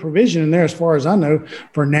there's no provision in there, as far as I know,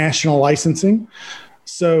 for national licensing.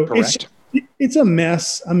 So it's a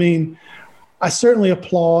mess. I mean, I certainly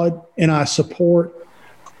applaud and I support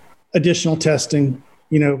additional testing.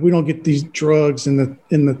 We don't get these drugs and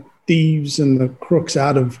the thieves and the crooks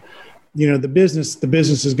out of, the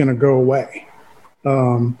business is going to go away.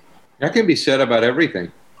 That can be said about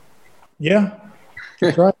everything. Yeah,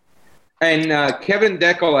 that's right. And Kevin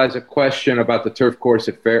Deckel has a question about the turf course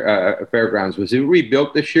at Fairgrounds. Was it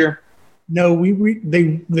rebuilt this year? No,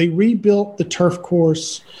 they rebuilt the turf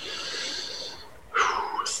course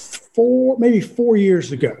maybe 4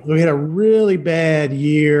 years ago. We had a really bad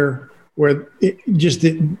year where it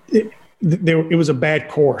was a bad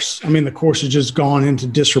course. I mean, the course had just gone into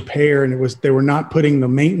disrepair, and they were not putting the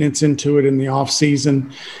maintenance into it in the off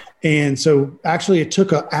season. And so actually it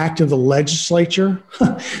took an act of the legislature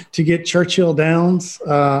to get Churchill Downs,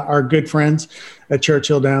 our good friends at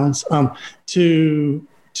Churchill Downs, to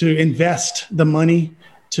invest the money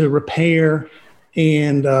to repair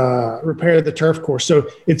the turf course. So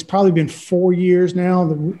it's probably been 4 years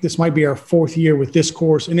now. This might be our fourth year with this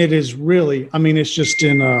course. And it is really, it's just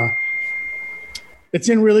it's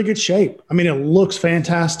in really good shape. I mean, it looks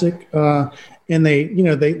fantastic. And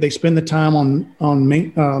they spend the time on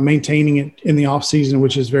maintaining it in the off season,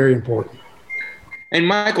 which is very important. And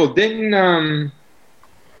Michael, didn't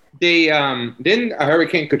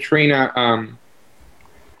Hurricane Katrina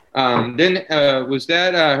was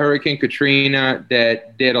that Hurricane Katrina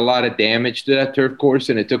that did a lot of damage to that turf course,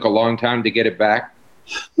 and it took a long time to get it back?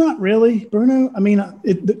 Not really, Bruno. I mean,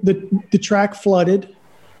 the track flooded.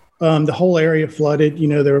 The whole area flooded.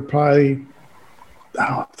 There were probably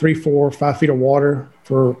 3, 4, 5 feet of water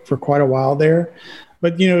for quite a while there.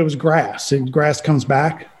 But, it was grass, and grass comes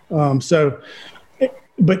back. At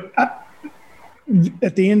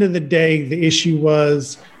the end of the day, the issue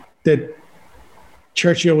was that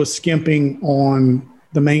Churchill was skimping on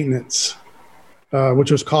the maintenance,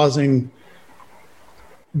 which was causing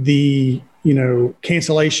the,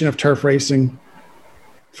 cancellation of turf racing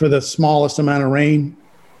for the smallest amount of rain.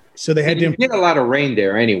 So they had to get a lot of rain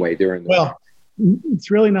there anyway during the well, it's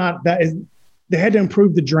really not that. They had to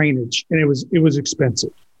improve the drainage, and it was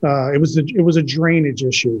expensive. It was a drainage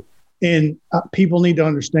issue, and people need to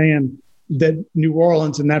understand that New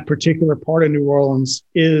Orleans, and that particular part of New Orleans,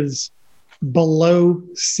 is below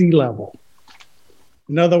sea level.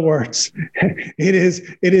 In other words, it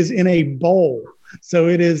is in a bowl, so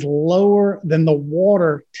it is lower than the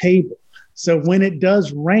water table. So when it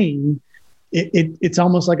does rain, it's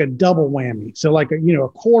almost like a double whammy. So like a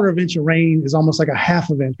quarter of inch of rain is almost like a half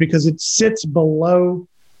of inch because it sits below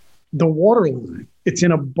the water line. It's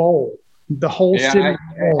in a bowl. The whole city.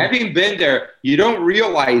 Having been there, you don't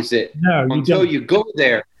realize it until you go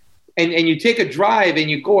there, and you take a drive and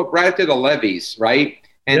you go up right to the levees, right?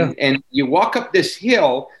 And you walk up this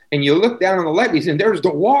hill and you look down on the levees and there's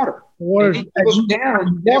the water. You look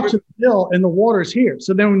down, you walk to the hill and the water's here.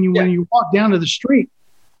 So then when you walk down to the street,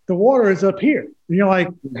 the water is up here. And you're like,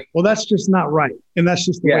 well, that's just not right. And that's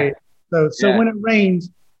just the way it is. So when it rains,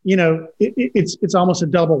 it's almost a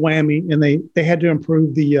double whammy, and they had to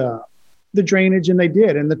improve the drainage, and they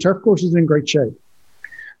did. And the turf course is in great shape.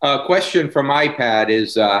 Question from iPad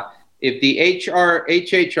is, if the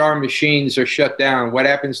HHR machines are shut down, what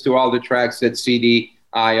happens to all the tracks that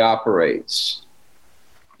CDI operates?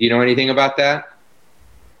 Do you know anything about that?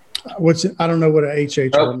 I don't know what an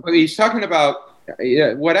HHR. He's talking about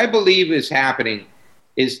what I believe is happening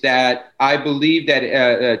is that I believe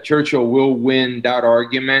that Churchill will win that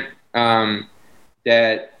argument,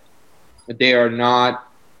 that they are not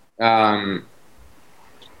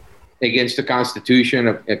against the Constitution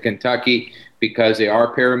of Kentucky because they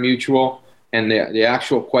are parimutuel. And the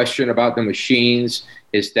actual question about the machines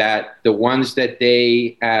is that the ones that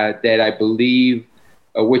that I believe,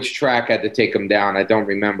 which track had to take them down, I don't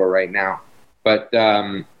remember right now. But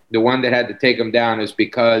the one that had to take them down is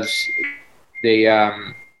because they...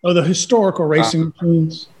 the historical racing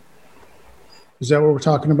machines? Is that what we're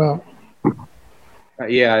talking about?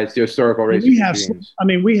 Yeah, it's the historical racing machines.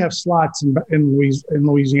 We have slots in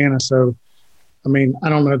Louisiana, so I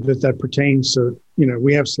don't know that pertains to,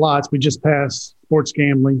 we have slots. We just passed sports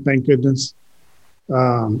gambling, thank goodness.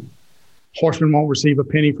 Horsemen won't receive a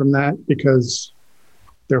penny from that because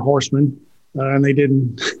they're horsemen, and they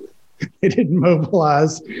didn't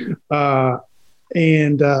mobilize. But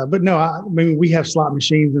no, we have slot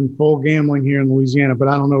machines and full gambling here in Louisiana, but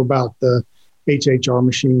I don't know about the HHR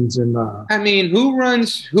machines. And who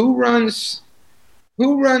runs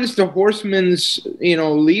the horsemen's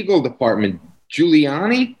legal department?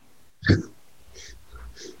 Giuliani?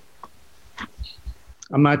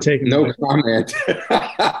 I'm not taking no comment.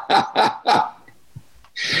 I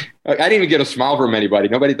didn't even get a smile from anybody.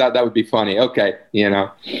 Nobody thought that would be funny. Okay,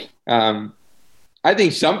 I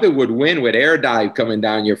think something would win with air dive coming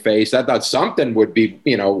down your face. I thought something would be,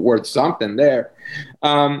 worth something there.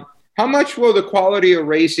 How much will the quality of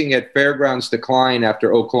racing at fairgrounds decline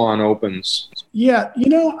after Oaklawn opens? Yeah,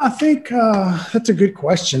 I think that's a good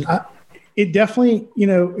question. It definitely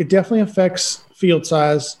affects field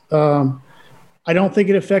size. I don't think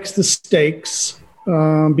it affects the stakes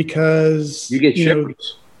because you get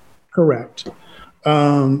shippers. Correct.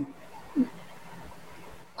 I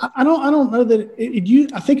don't know that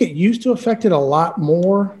I think it used to affect it a lot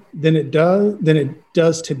more than it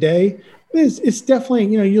does today. It's definitely,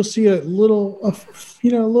 you'll see a little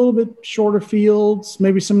bit shorter fields.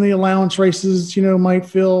 Maybe some of the allowance races, might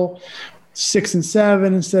fill 6 and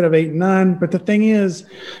 7 instead of 8 and 9. But the thing is,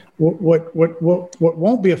 what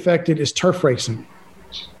won't be affected is turf racing,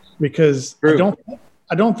 because True.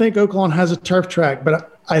 I don't think Oaklawn has a turf track,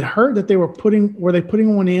 but I'd heard that were they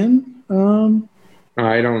putting one in?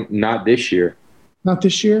 Not this year. Not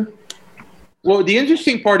this year. Well, the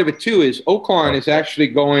interesting part of it too is Oaklawn is actually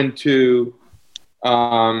going to,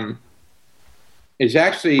 is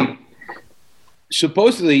actually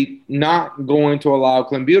supposedly not going to allow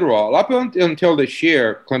clenbuterol. Up until this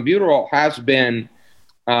year, clenbuterol has been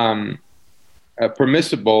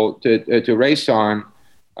permissible to race on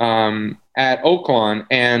at Oaklawn,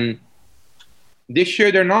 and this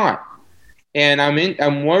year they're not. And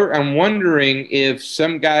I'm wondering if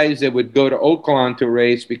some guys that would go to Oaklawn to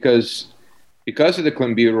race because of the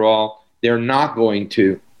clenbuterol, they're not going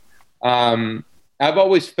to. I've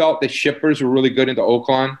always felt that shippers were really good into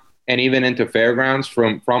Oaklawn and even into fairgrounds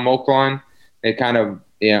from Oaklawn. It kind of,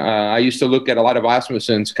 I used to look at a lot of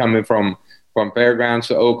Asmussens coming from fairgrounds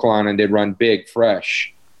to Oaklawn, and they'd run big,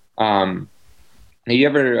 fresh. Have you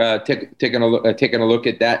ever taken a look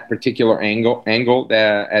at that particular angle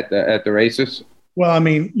at the races? Well, I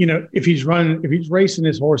mean, if he's racing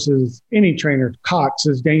his horses, any trainer, Cox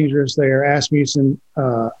is dangerous there, Asmussen,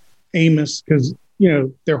 Amos, because,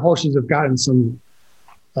 their horses have gotten some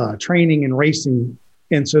training and racing,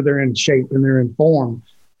 and so they're in shape and they're in form.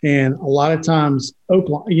 And a lot of times,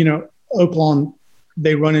 Oaklawn,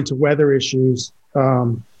 they run into weather issues,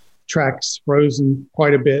 tracks frozen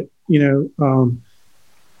quite a bit.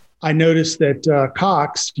 I noticed that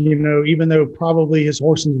Cox, even though probably his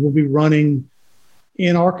horses will be running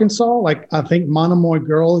in Arkansas, like I think Monomoy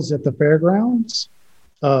Girl is at the fairgrounds.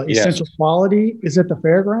 Essential Quality is at the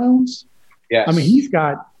fairgrounds. Yes. I mean, he's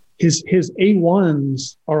got his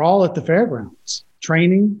A1s are all at the fairgrounds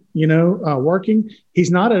training, working.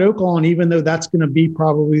 He's not at Oaklawn, even though that's going to be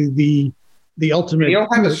probably the ultimate. You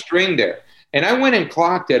don't have a string there. And I went and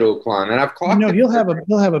clocked at Oaklawn, and I've clocked. He'll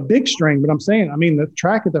have a big string, but I'm saying, I mean, the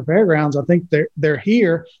track at the fairgrounds, I think they're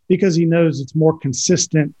here because he knows it's more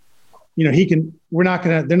consistent. They're not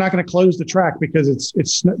going to close the track because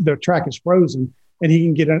the track is frozen, and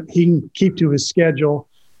he can keep to his schedule.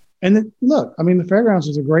 And then, look, I mean, the fairgrounds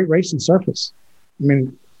is a great racing surface. I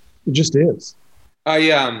mean, it just is. Are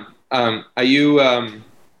you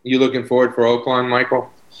looking forward for Oaklawn,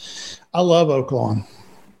 Michael? I love Oaklawn.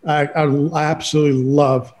 I absolutely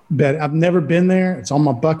love Bet. I've never been there. It's on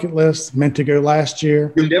my bucket list. Meant to go last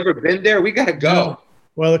year. You've never been there? We got to go. No.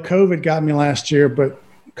 Well, the COVID got me last year, but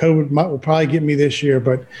COVID will probably get me this year.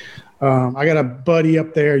 But I got a buddy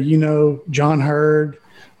up there, John Hurd,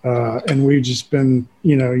 and we've just been,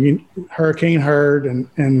 Hurricane Hurd,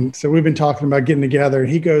 and so we've been talking about getting together.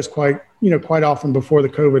 He goes quite often before the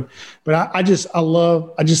COVID. But I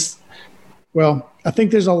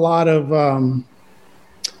think there's a lot of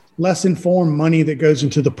less informed money that goes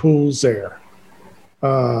into the pools there.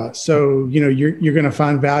 So, you're going to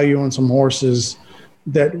find value on some horses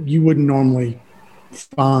that you wouldn't normally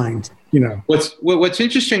find, What's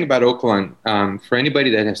interesting about Oaklawn, for anybody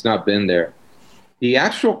that has not been there, the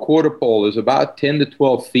actual quarter pole is about 10 to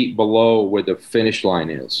 12 feet below where the finish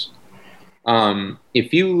line is.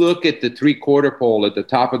 If you look at the 3/4 pole at the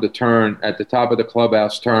top of the turn, at the top of the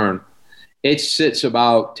clubhouse turn, it sits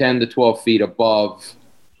about 10 to 12 feet above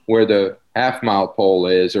where the half-mile pole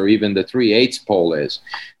is, or even the 3/8 pole is.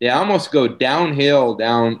 They almost go downhill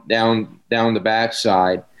down the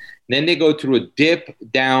backside. Then they go through a dip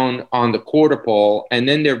down on the quarter pole, and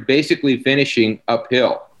then they're basically finishing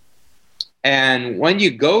uphill. And when you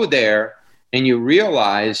go there and you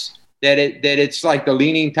realize that it's like the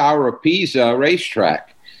Leaning Tower of Pisa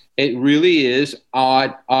racetrack, it really is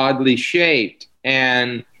oddly shaped.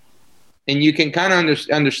 And you can kind of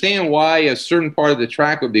understand why a certain part of the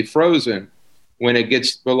track would be frozen when it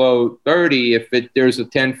gets below 30 if there's a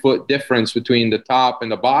 10-foot difference between the top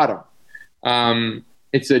and the bottom.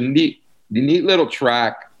 It's a neat little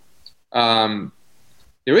track. There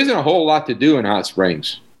isn't a whole lot to do in Hot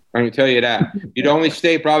Springs. I'm going to tell you that. You'd only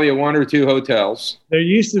stay probably at 1 or 2 hotels. There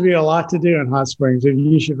used to be a lot to do in Hot Springs.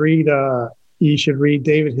 You should read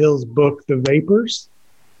David Hill's book, The Vapors.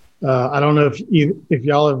 I don't know if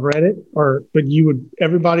y'all have read it, but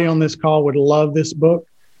everybody on this call would love this book.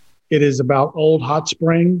 It is about old Hot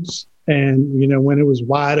Springs and, when it was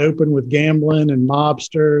wide open with gambling and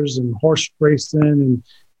mobsters and horse racing. And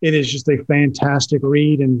it is just a fantastic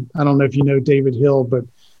read. And I don't know if you know David Hill, but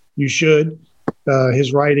you should.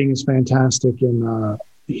 His writing is fantastic, and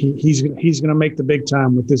he's going to make the big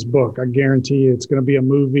time with this book. I guarantee you it's going to be a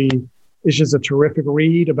movie. It's just a terrific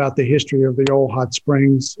read about the history of the old Hot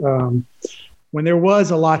Springs. When there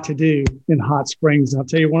was a lot to do in Hot Springs. And I'll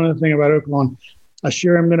tell you one other thing about Oaklawn. I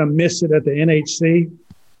sure am going to miss it at the NHC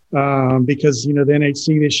because, the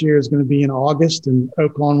NHC this year is going to be in August, and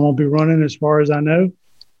Oaklawn won't be running as far as I know.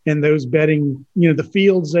 And those betting, the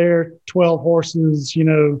fields there, 12 horses,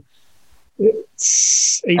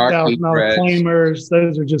 it's $8,000 claimers.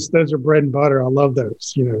 Those are bread and butter. I love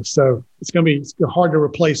those, so it's hard to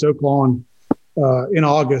replace Oaklawn in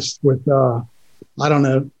August with, I don't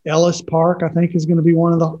know, Ellis Park, I think is going to be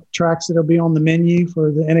one of the tracks that'll be on the menu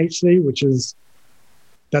for the NHC,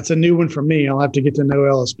 that's a new one for me. I'll have to get to know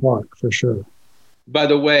Ellis Park for sure. By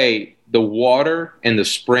the way, the water and the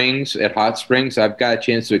springs at Hot Springs, I've got a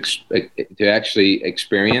chance to actually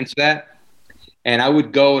experience that. And I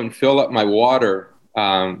would go and fill up my water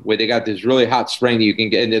where they got this really hot spring that you can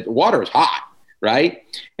get. And the water is hot. right?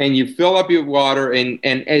 And you fill up your water, and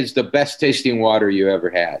it's the best tasting water you ever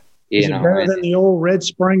had. Is it better than the old Red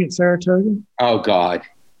Spring at Saratoga? Oh, God.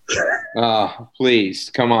 Oh, please,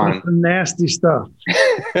 come on. That's some nasty stuff.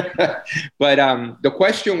 But the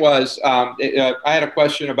question was, I had a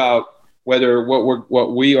question about whether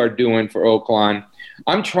what we are doing for Oaklawn.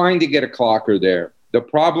 I'm trying to get a clocker there. The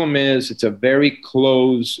problem is it's a very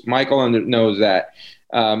close. Michael knows that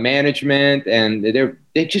management, and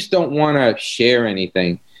they just don't want to share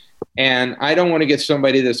anything. And I don't want to get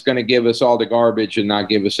somebody that's going to give us all the garbage and not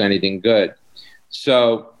give us anything good.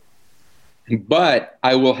 So, but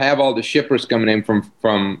I will have all the shippers coming in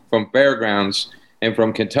from fairgrounds and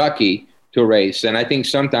from Kentucky to race. And I think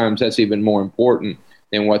sometimes that's even more important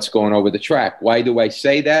than what's going over the track. Why do I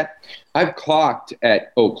say that? I've clocked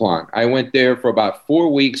at Oaklawn. I went there for about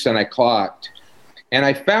 4 weeks and I clocked. And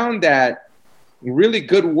I found that really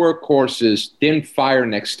good workhorses didn't fire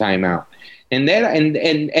next time out. And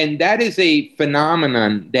that is a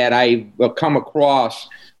phenomenon that I've come across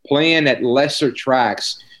playing at lesser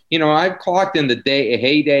tracks. You know, I've clocked in the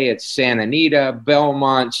heyday at Santa Anita,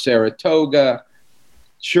 Belmont, Saratoga,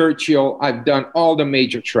 Churchill. I've done all the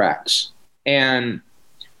major tracks. And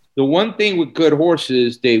the one thing with good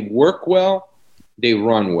horses, they work well, they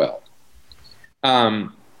run well.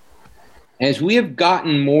 As we have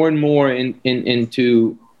gotten more and more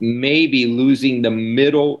into maybe losing the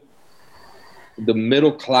middle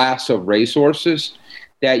class of racehorses,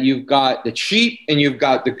 that you've got the cheap and you've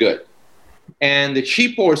got the good. And the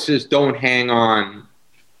cheap horses don't hang on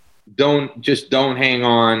to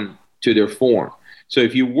their form. So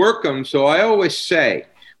if you work them, so I always say,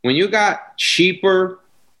 when you got cheaper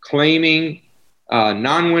claiming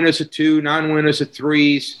non-winners of 2, non-winners of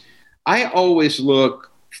 3s, I always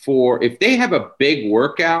look for, if they have a big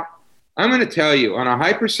workout, I'm going to tell you, on a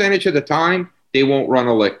high percentage of the time, they won't run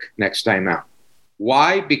a lick next time out.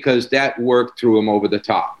 Why? Because that work threw them over the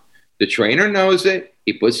top. The trainer knows it.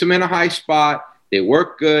 He puts them in a high spot. They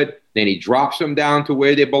work good. Then he drops them down to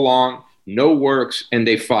where they belong. No works, and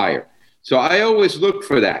they fire. So I always look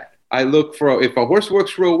for that. I look for, if a horse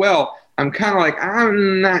works real well, I'm kind of like,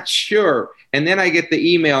 I'm not sure. And then I get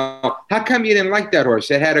the email, how come you didn't like that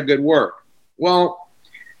horse? It had a good work. Well,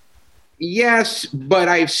 yes, but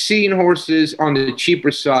I've seen horses on the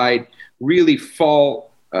cheaper side really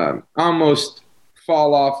almost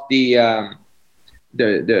fall off the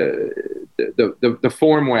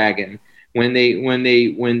form wagon when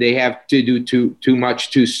they have to do too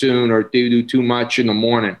much too soon, or do too much in the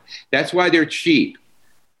morning. That's why they're cheap.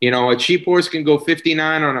 You know, a cheap horse can go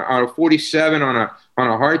 59 on a 47 on a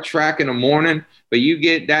hard track in the morning, but you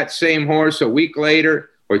get that same horse a week later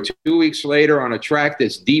or 2 weeks later on a track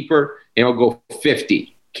that's deeper, and it'll go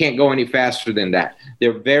 50. Can't go any faster than that.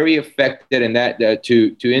 They're very affected in that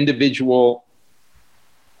to individual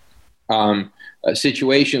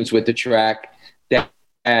situations with the track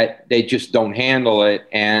that they just don't handle it.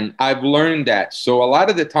 And I've learned that. So a lot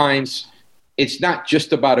of the times, it's not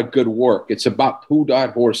just about a good work. It's about who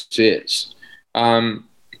that horse is.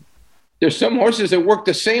 There's some horses that work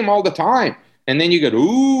the same all the time. And then you go,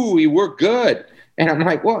 ooh, he worked good. And I'm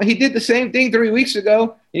like, well, he did the same thing 3 weeks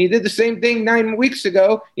ago. And he did the same thing 9 weeks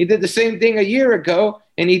ago. He did the same thing a year ago.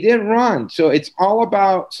 And he didn't run. So it's all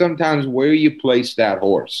about sometimes where you place that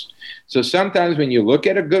horse. So sometimes when you look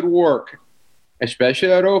at a good work,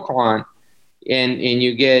 especially at Oaklawn, and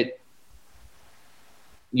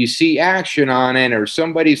you see action on it, or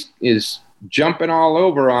somebody is jumping all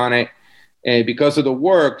over on it, and because of the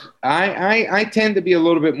work, I tend to be a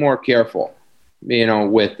little bit more careful, you know,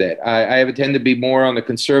 with it. I tend to be more on the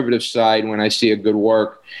conservative side when I see a good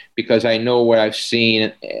work, because I know what I've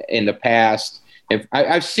seen in the past.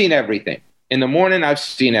 I've seen everything. In the morning, I've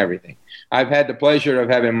seen everything. I've had the pleasure of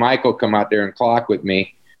having Michael come out there and clock with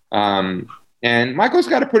me. And Michael's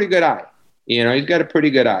got a pretty good eye. You know, he's got a pretty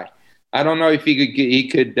good eye. I don't know if he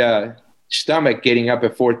could stomach getting up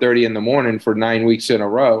at 4:30 in the morning for 9 weeks in a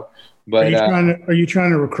row. But are you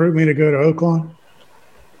trying to recruit me to go to Oaklawn?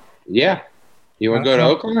 Yeah, you want to go to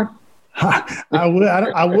Oaklawn? I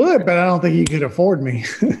would, but I don't think you could afford me.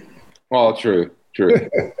 Well, true.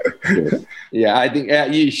 Yeah, I think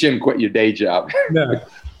you shouldn't quit your day job. No.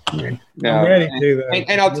 No. I'm ready to, though.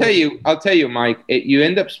 And I'll tell you, Mike, you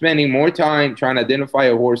end up spending more time trying to identify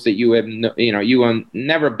a horse that you have, you will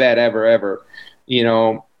never bet ever, you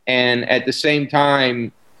know. And at the same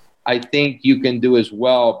time, I think you can do as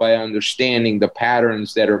well by understanding the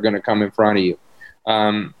patterns that are going to come in front of you,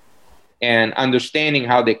 and understanding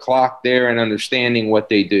how they clock there and understanding what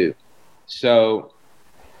they do. So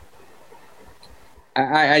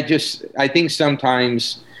I think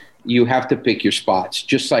sometimes you have to pick your spots,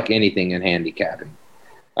 just like anything in handicapping.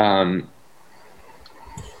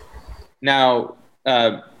 Now,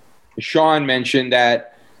 Sean mentioned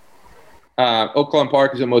that Oaklawn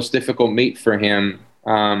Park is the most difficult meet for him,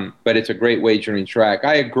 but it's a great wagering track.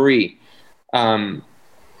 I agree.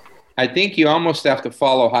 I think you almost have to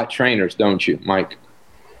follow hot trainers, don't you, Mike?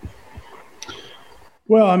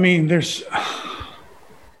 Well, I mean, there's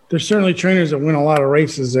certainly trainers that win a lot of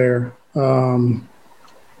races there.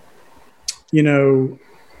 You know,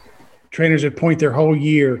 trainers that point their whole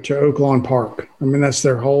year to Oaklawn Park. I mean, that's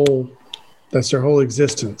their whole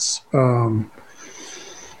existence. And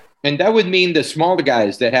that would mean the smaller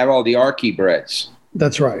guys that have all the Archie breds.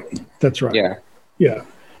 That's right. Yeah. Yeah.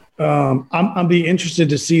 I'll be interested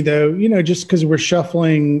to see, though, you know, just because we're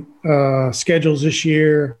shuffling schedules this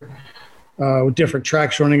year with different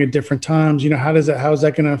tracks running at different times, you know, how is that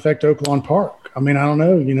going to affect Oaklawn Park? I mean, I don't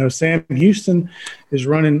know. You know, Sam Houston is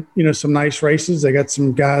running, you know, some nice races. They got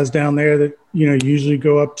some guys down there that, you know, usually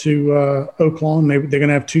go up to Oaklawn. Maybe they're going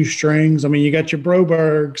to have two strings. I mean, you got your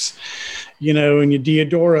Brobergs, you know, and your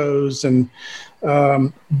Diodoros, and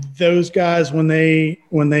those guys, when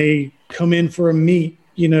they come in for a meet,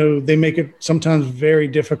 you know, they make it sometimes very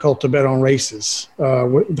difficult to bet on races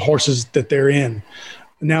with the horses that they're in.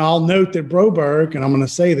 Now, I'll note that Broberg, and I'm going to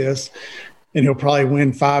say this, and he'll probably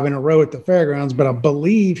win 5 in a row at the fairgrounds, but I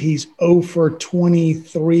believe he's 0 for 23 at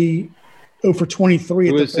the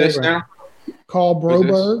fairgrounds. This now? Carl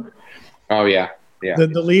Broberg. Oh, yeah. Yeah. The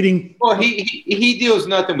leading. Well, he deals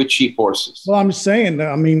nothing with cheap horses. Well, I'm just saying,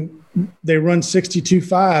 I mean, they run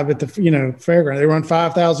 62.5 at the, you know, fairground. They run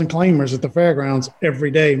 5,000 claimers at the fairgrounds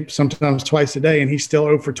every day, sometimes twice a day, and he's still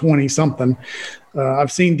 0 for 20 something.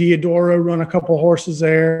 I've seen Diodoro run a couple horses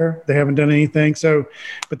there. They haven't done anything. So,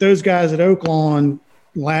 but those guys at Oaklawn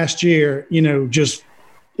last year, you know, just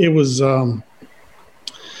it was well,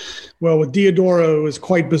 with Diodoro, it was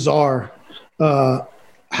quite bizarre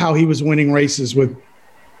how he was winning races with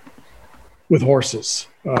horses.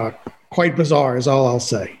 Quite bizarre is all I'll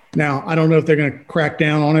say. Now, I don't know if they're going to crack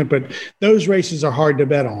down on it, but those races are hard to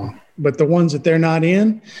bet on. But the ones that they're not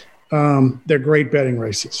in, they're great betting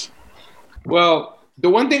races. Well, the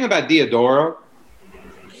one thing about Diodoro,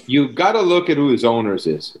 you've got to look at who his owners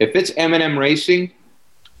is. If it's M&M Racing,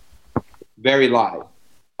 very live.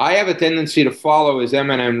 I have a tendency to follow his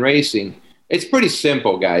M&M Racing. It's pretty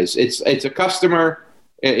simple, guys. It's a customer.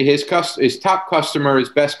 His top customer, his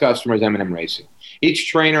best customer is M&M Racing. Each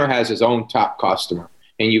trainer has his own top customer,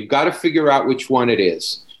 and you've got to figure out which one it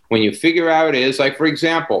is. When you figure out it is, like, for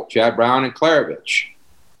example, Chad Brown and Klaravich,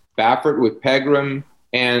 Baffert with Pegram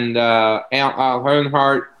and Al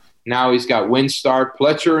Earnhardt. Now he's got Windstar,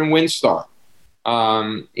 Pletcher and Windstar.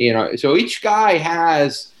 You know, so each guy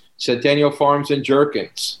has Centennial Farms and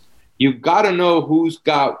Jerkins. You've got to know who is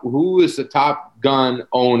the top gun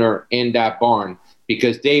owner in that barn,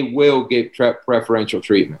 because they will give preferential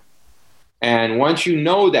treatment. And once you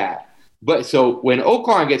know that, but so when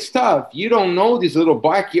Oaklawn gets tough, you don't know these little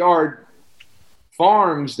backyard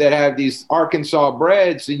farms that have these Arkansas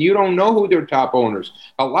breds, and you don't know who their top owners.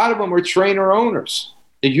 A lot of them are trainer owners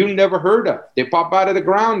that you never heard of. They pop out of the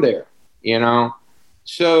ground there, you know.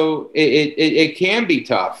 So it can be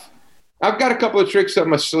tough. I've got a couple of tricks up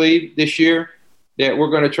my sleeve this year that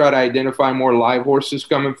we're going to try to identify more live horses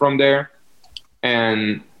coming from there,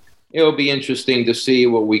 and it'll be interesting to see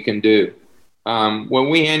what we can do.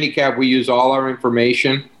 When we handicap, we use all our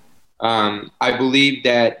information. I believe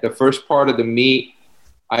that the first part of the meet,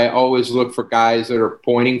 I always look for guys that are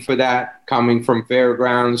pointing for that, coming from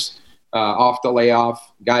fairgrounds, off the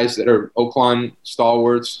layoff, guys that are Oaklawn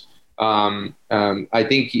stalwarts. I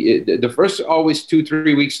think the first always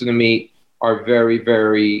 2-3 weeks of the meet are very,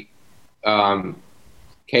 very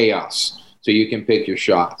chaos. So you can pick your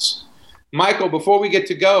shots. Michael, before we get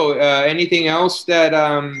to go, anything else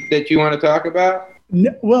that you want to talk about?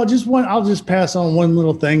 No, well, just one. I'll just pass on one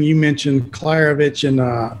little thing. You mentioned Klaravich and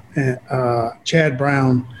Chad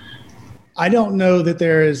Brown. I don't know that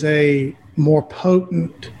there is a more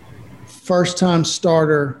potent first-time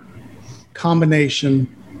starter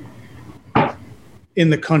combination in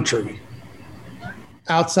the country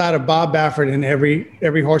outside of Bob Baffert and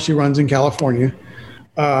every horse he runs in California.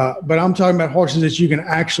 But I'm talking about horses that you can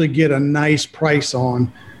actually get a nice price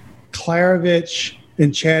on. Klaravich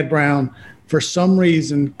and Chad Brown, for some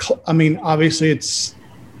reason, I mean, obviously it's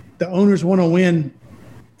the owners want to win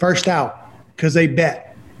first out because they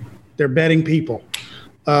bet. They're betting people.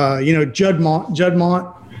 You know,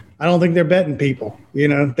 Juddmonte, I don't think they're betting people. You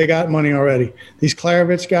know, they got money already. These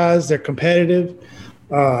Klaravich guys, they're competitive.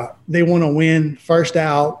 They want to win first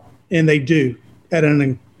out, and they do at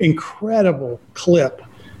an incredible clip.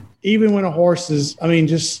 even when a horse is, I mean,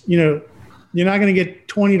 just, you're not going to get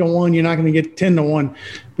 20-1, you're not going to get 10-1,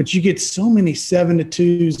 but you get so many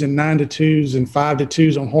 7-2s and 9-2s and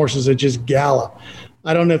 5-2s on horses that just gallop.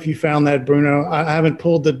 I don't know if you found that, Bruno. I haven't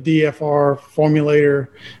pulled the DFR formulator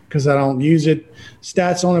because I don't use it,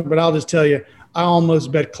 stats on it, but I'll just tell you, I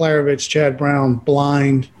almost bet Klarovich, Chad Brown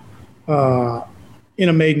blind in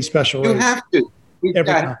a maiden special race. You have to.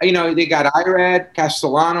 They got Irad,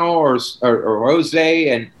 Castellano, or Jose,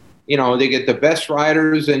 and they get the best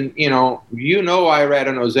riders, and Irad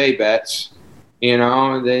and Jose bets.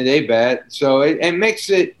 They bet, so it makes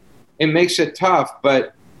it tough.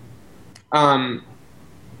 But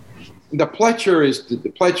the Pletcher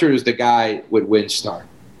is the guy with Windstar.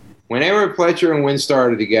 Whenever Pletcher and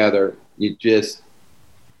Windstar are together, it's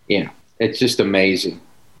just amazing.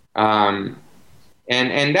 And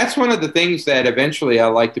that's one of the things that eventually I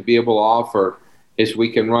like to be able to offer is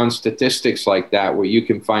we can run statistics like that where you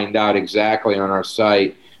can find out exactly on our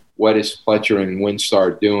site what is Pletcher and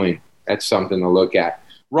Windstar doing. That's something to look at.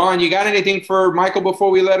 Ron, you got anything for Michael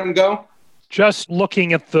before we let him go? Just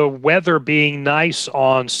looking at the weather being nice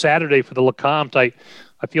on Saturday for the Lecomte,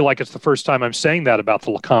 I feel like it's the first time I'm saying that about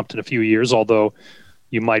the Lecomte in a few years, although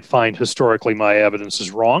you might find historically my evidence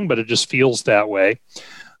is wrong, but it just feels that way.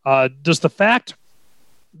 Does the fact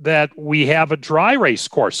that we have a dry race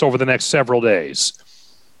course over the next several days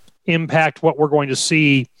impact what we're going to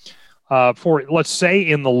see for, let's say,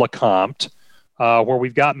 in the Lecomte, where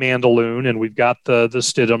we've got Mandaloun and we've got the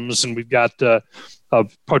Stidhams and we've got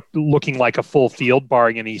looking like a full field,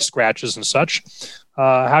 barring any scratches and such.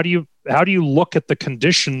 How do you look at the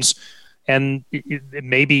conditions, and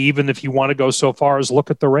maybe even if you want to go so far as look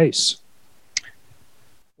at the race?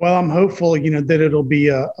 Well, I'm hopeful, that it'll be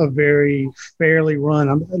a very fairly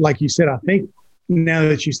run. Like you said, I think now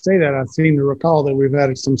that you say that, I seem to recall that we've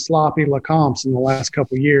had some sloppy Lecomptes in the last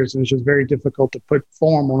couple of years, and it's just very difficult to put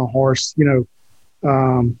form on a horse,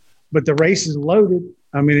 but the race is loaded.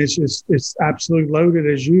 I mean, it's absolutely loaded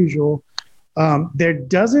as usual. There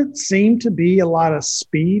doesn't seem to be a lot of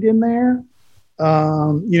speed in there.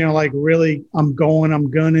 Like really, I'm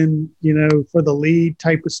gunning, for the lead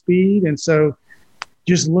type of speed. And so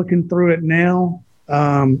just looking through it now,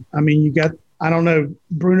 I don't know,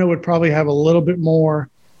 Bruno would probably have a little bit more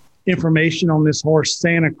information on this horse,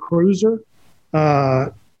 Santa Cruiser. You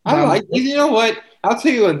know what? I'll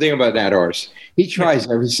tell you one thing about that horse. He tries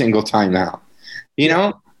every single time out.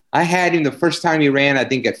 I had him the first time he ran, I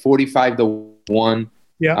think at 45-1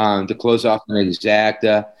 to close off an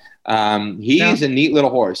exacta. He's a neat little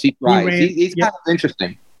horse. He tries. He's kind of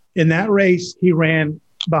interesting. In that race, he ran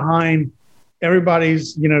behind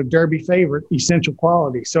everybody's, Derby favorite, Essential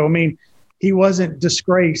Quality. So, I mean, he wasn't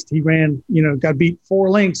disgraced. He ran, got beat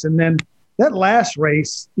 4 lengths. And then that last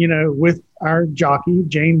race, with our jockey,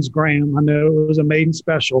 James Graham, I know it was a maiden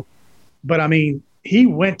special, but I mean, he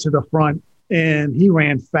went to the front and he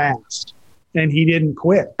ran fast and he didn't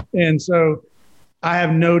quit. And so I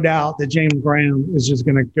have no doubt that James Graham is just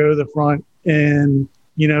going to go to the front and,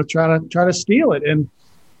 try to steal it. And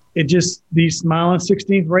it just, these Smiling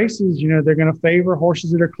 16th races, they're going to favor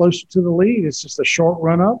horses that are closer to the lead. It's just a short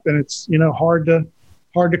run up and it's, hard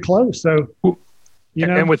to close. So,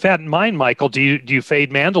 And with that in mind, Michael, do you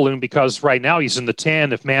fade Mandaloun because right now he's in the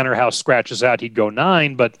 10? If Manor House scratches out, he'd go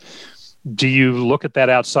 9. But do you look at that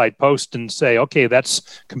outside post and say, okay,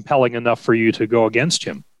 that's compelling enough for you to go against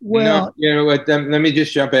him? Well, no, let me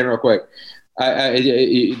just jump in real quick.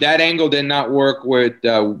 That angle did not work with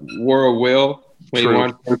War of Will when he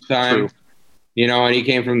won first time. True. And he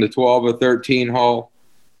came from the 12 or 13 hole.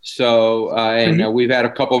 So, we've had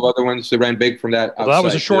a couple of other ones that ran big from that. Well, that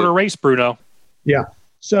was a shorter race, Bruno. Yeah.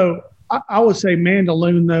 So I would say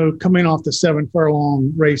Mandaloun, though, coming off the 7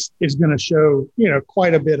 furlong race is going to show,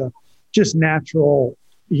 quite a bit of just natural,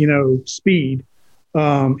 speed.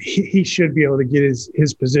 He should be able to get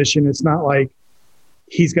his position. It's not like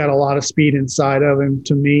he's got a lot of speed inside of him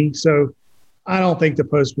to me. So I don't think the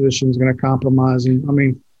post position is going to compromise him. I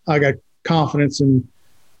mean, I got confidence in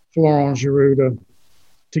Florent Geroux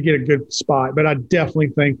to get a good spot, but I definitely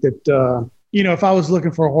think that, if I was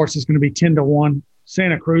looking for a horse that's going to be 10-1,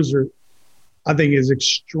 Santa Cruiser, I think is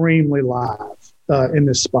extremely live in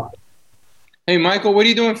this spot. Hey, Michael, what are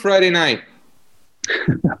you doing Friday night?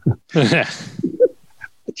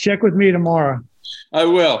 Check with me tomorrow. I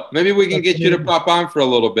will. Maybe we can get you to pop on for a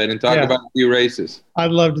little bit and talk about a few races.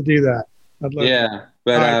 I'd love to do that. But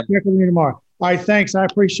check with me tomorrow. All right, thanks. I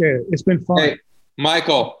appreciate it. It's been fun. Hey,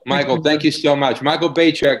 Michael, thank you so much. Michael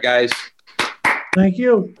Baychuk, guys. Thank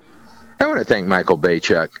you. I want to thank Michael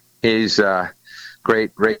Baychuk. He's a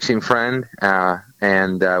great racing friend,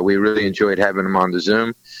 and we really enjoyed having him on the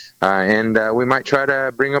Zoom. And we might try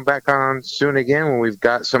to bring them back on soon again when we've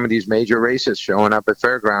got some of these major races showing up at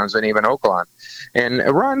fairgrounds and even Oaklawn. And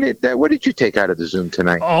Ron, what did you take out of the Zoom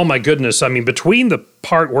tonight? Oh, my goodness. I mean, between the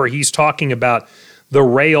part where he's talking about the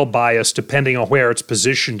rail bias, depending on where it's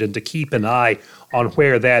positioned, and to keep an eye on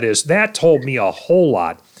where that is, that told me a whole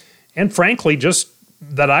lot. And frankly, just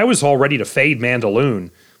that I was all ready to fade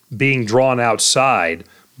Mandaloun being drawn outside,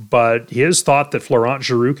 but his thought that Florent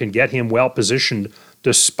Geroux can get him well positioned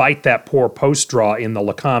despite that poor post draw in the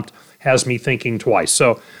Lecomte has me thinking twice.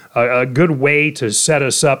 So a good way to set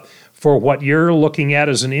us up for what you're looking at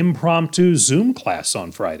as an impromptu Zoom class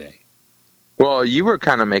on Friday. Well, you were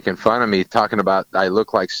kind of making fun of me talking about I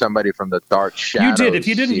look like somebody from the Dark Shadows. You did. If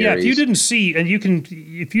you didn't, series. if you didn't see, and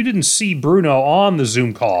if you didn't see Bruno on the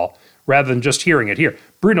Zoom call rather than just hearing it here,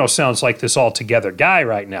 Bruno sounds like this all-together guy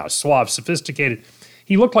right now, suave, sophisticated.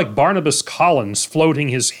 He looked like Barnabas Collins floating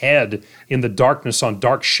his head in the darkness on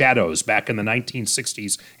Dark Shadows back in the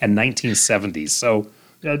 1960s and 1970s. So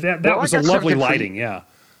that was a lovely lighting, yeah.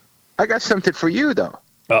 I got something for you, though.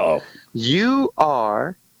 Uh-oh. You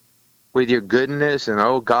are, with your goodness and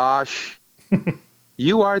oh gosh,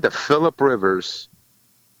 you are the Philip Rivers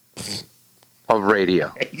of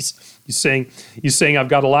radio. You saying I've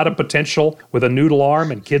got a lot of potential with a noodle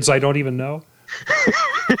arm and kids I don't even know?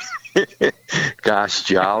 Gosh,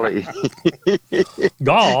 Jolly.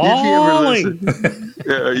 Golly.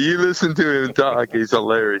 You listen to him talk. He's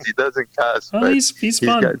hilarious. He doesn't cuss. Oh, but he's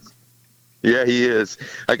fun. Yeah, he is.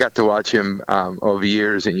 I got to watch him over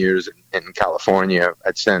years and years in California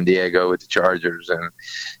at San Diego with the Chargers, and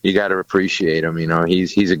you got to appreciate him. You know,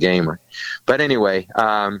 he's a gamer. But anyway,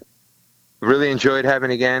 really enjoyed having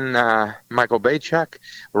again Michael Bachuk,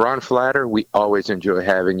 Ron Flatter. We always enjoy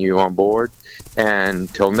having you on board. And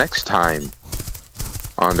until next time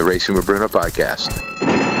on the Racing with Bruno podcast.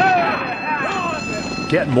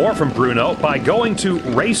 Get more from Bruno by going to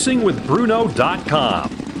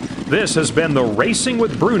racingwithbruno.com. This has been the Racing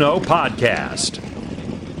with Bruno podcast.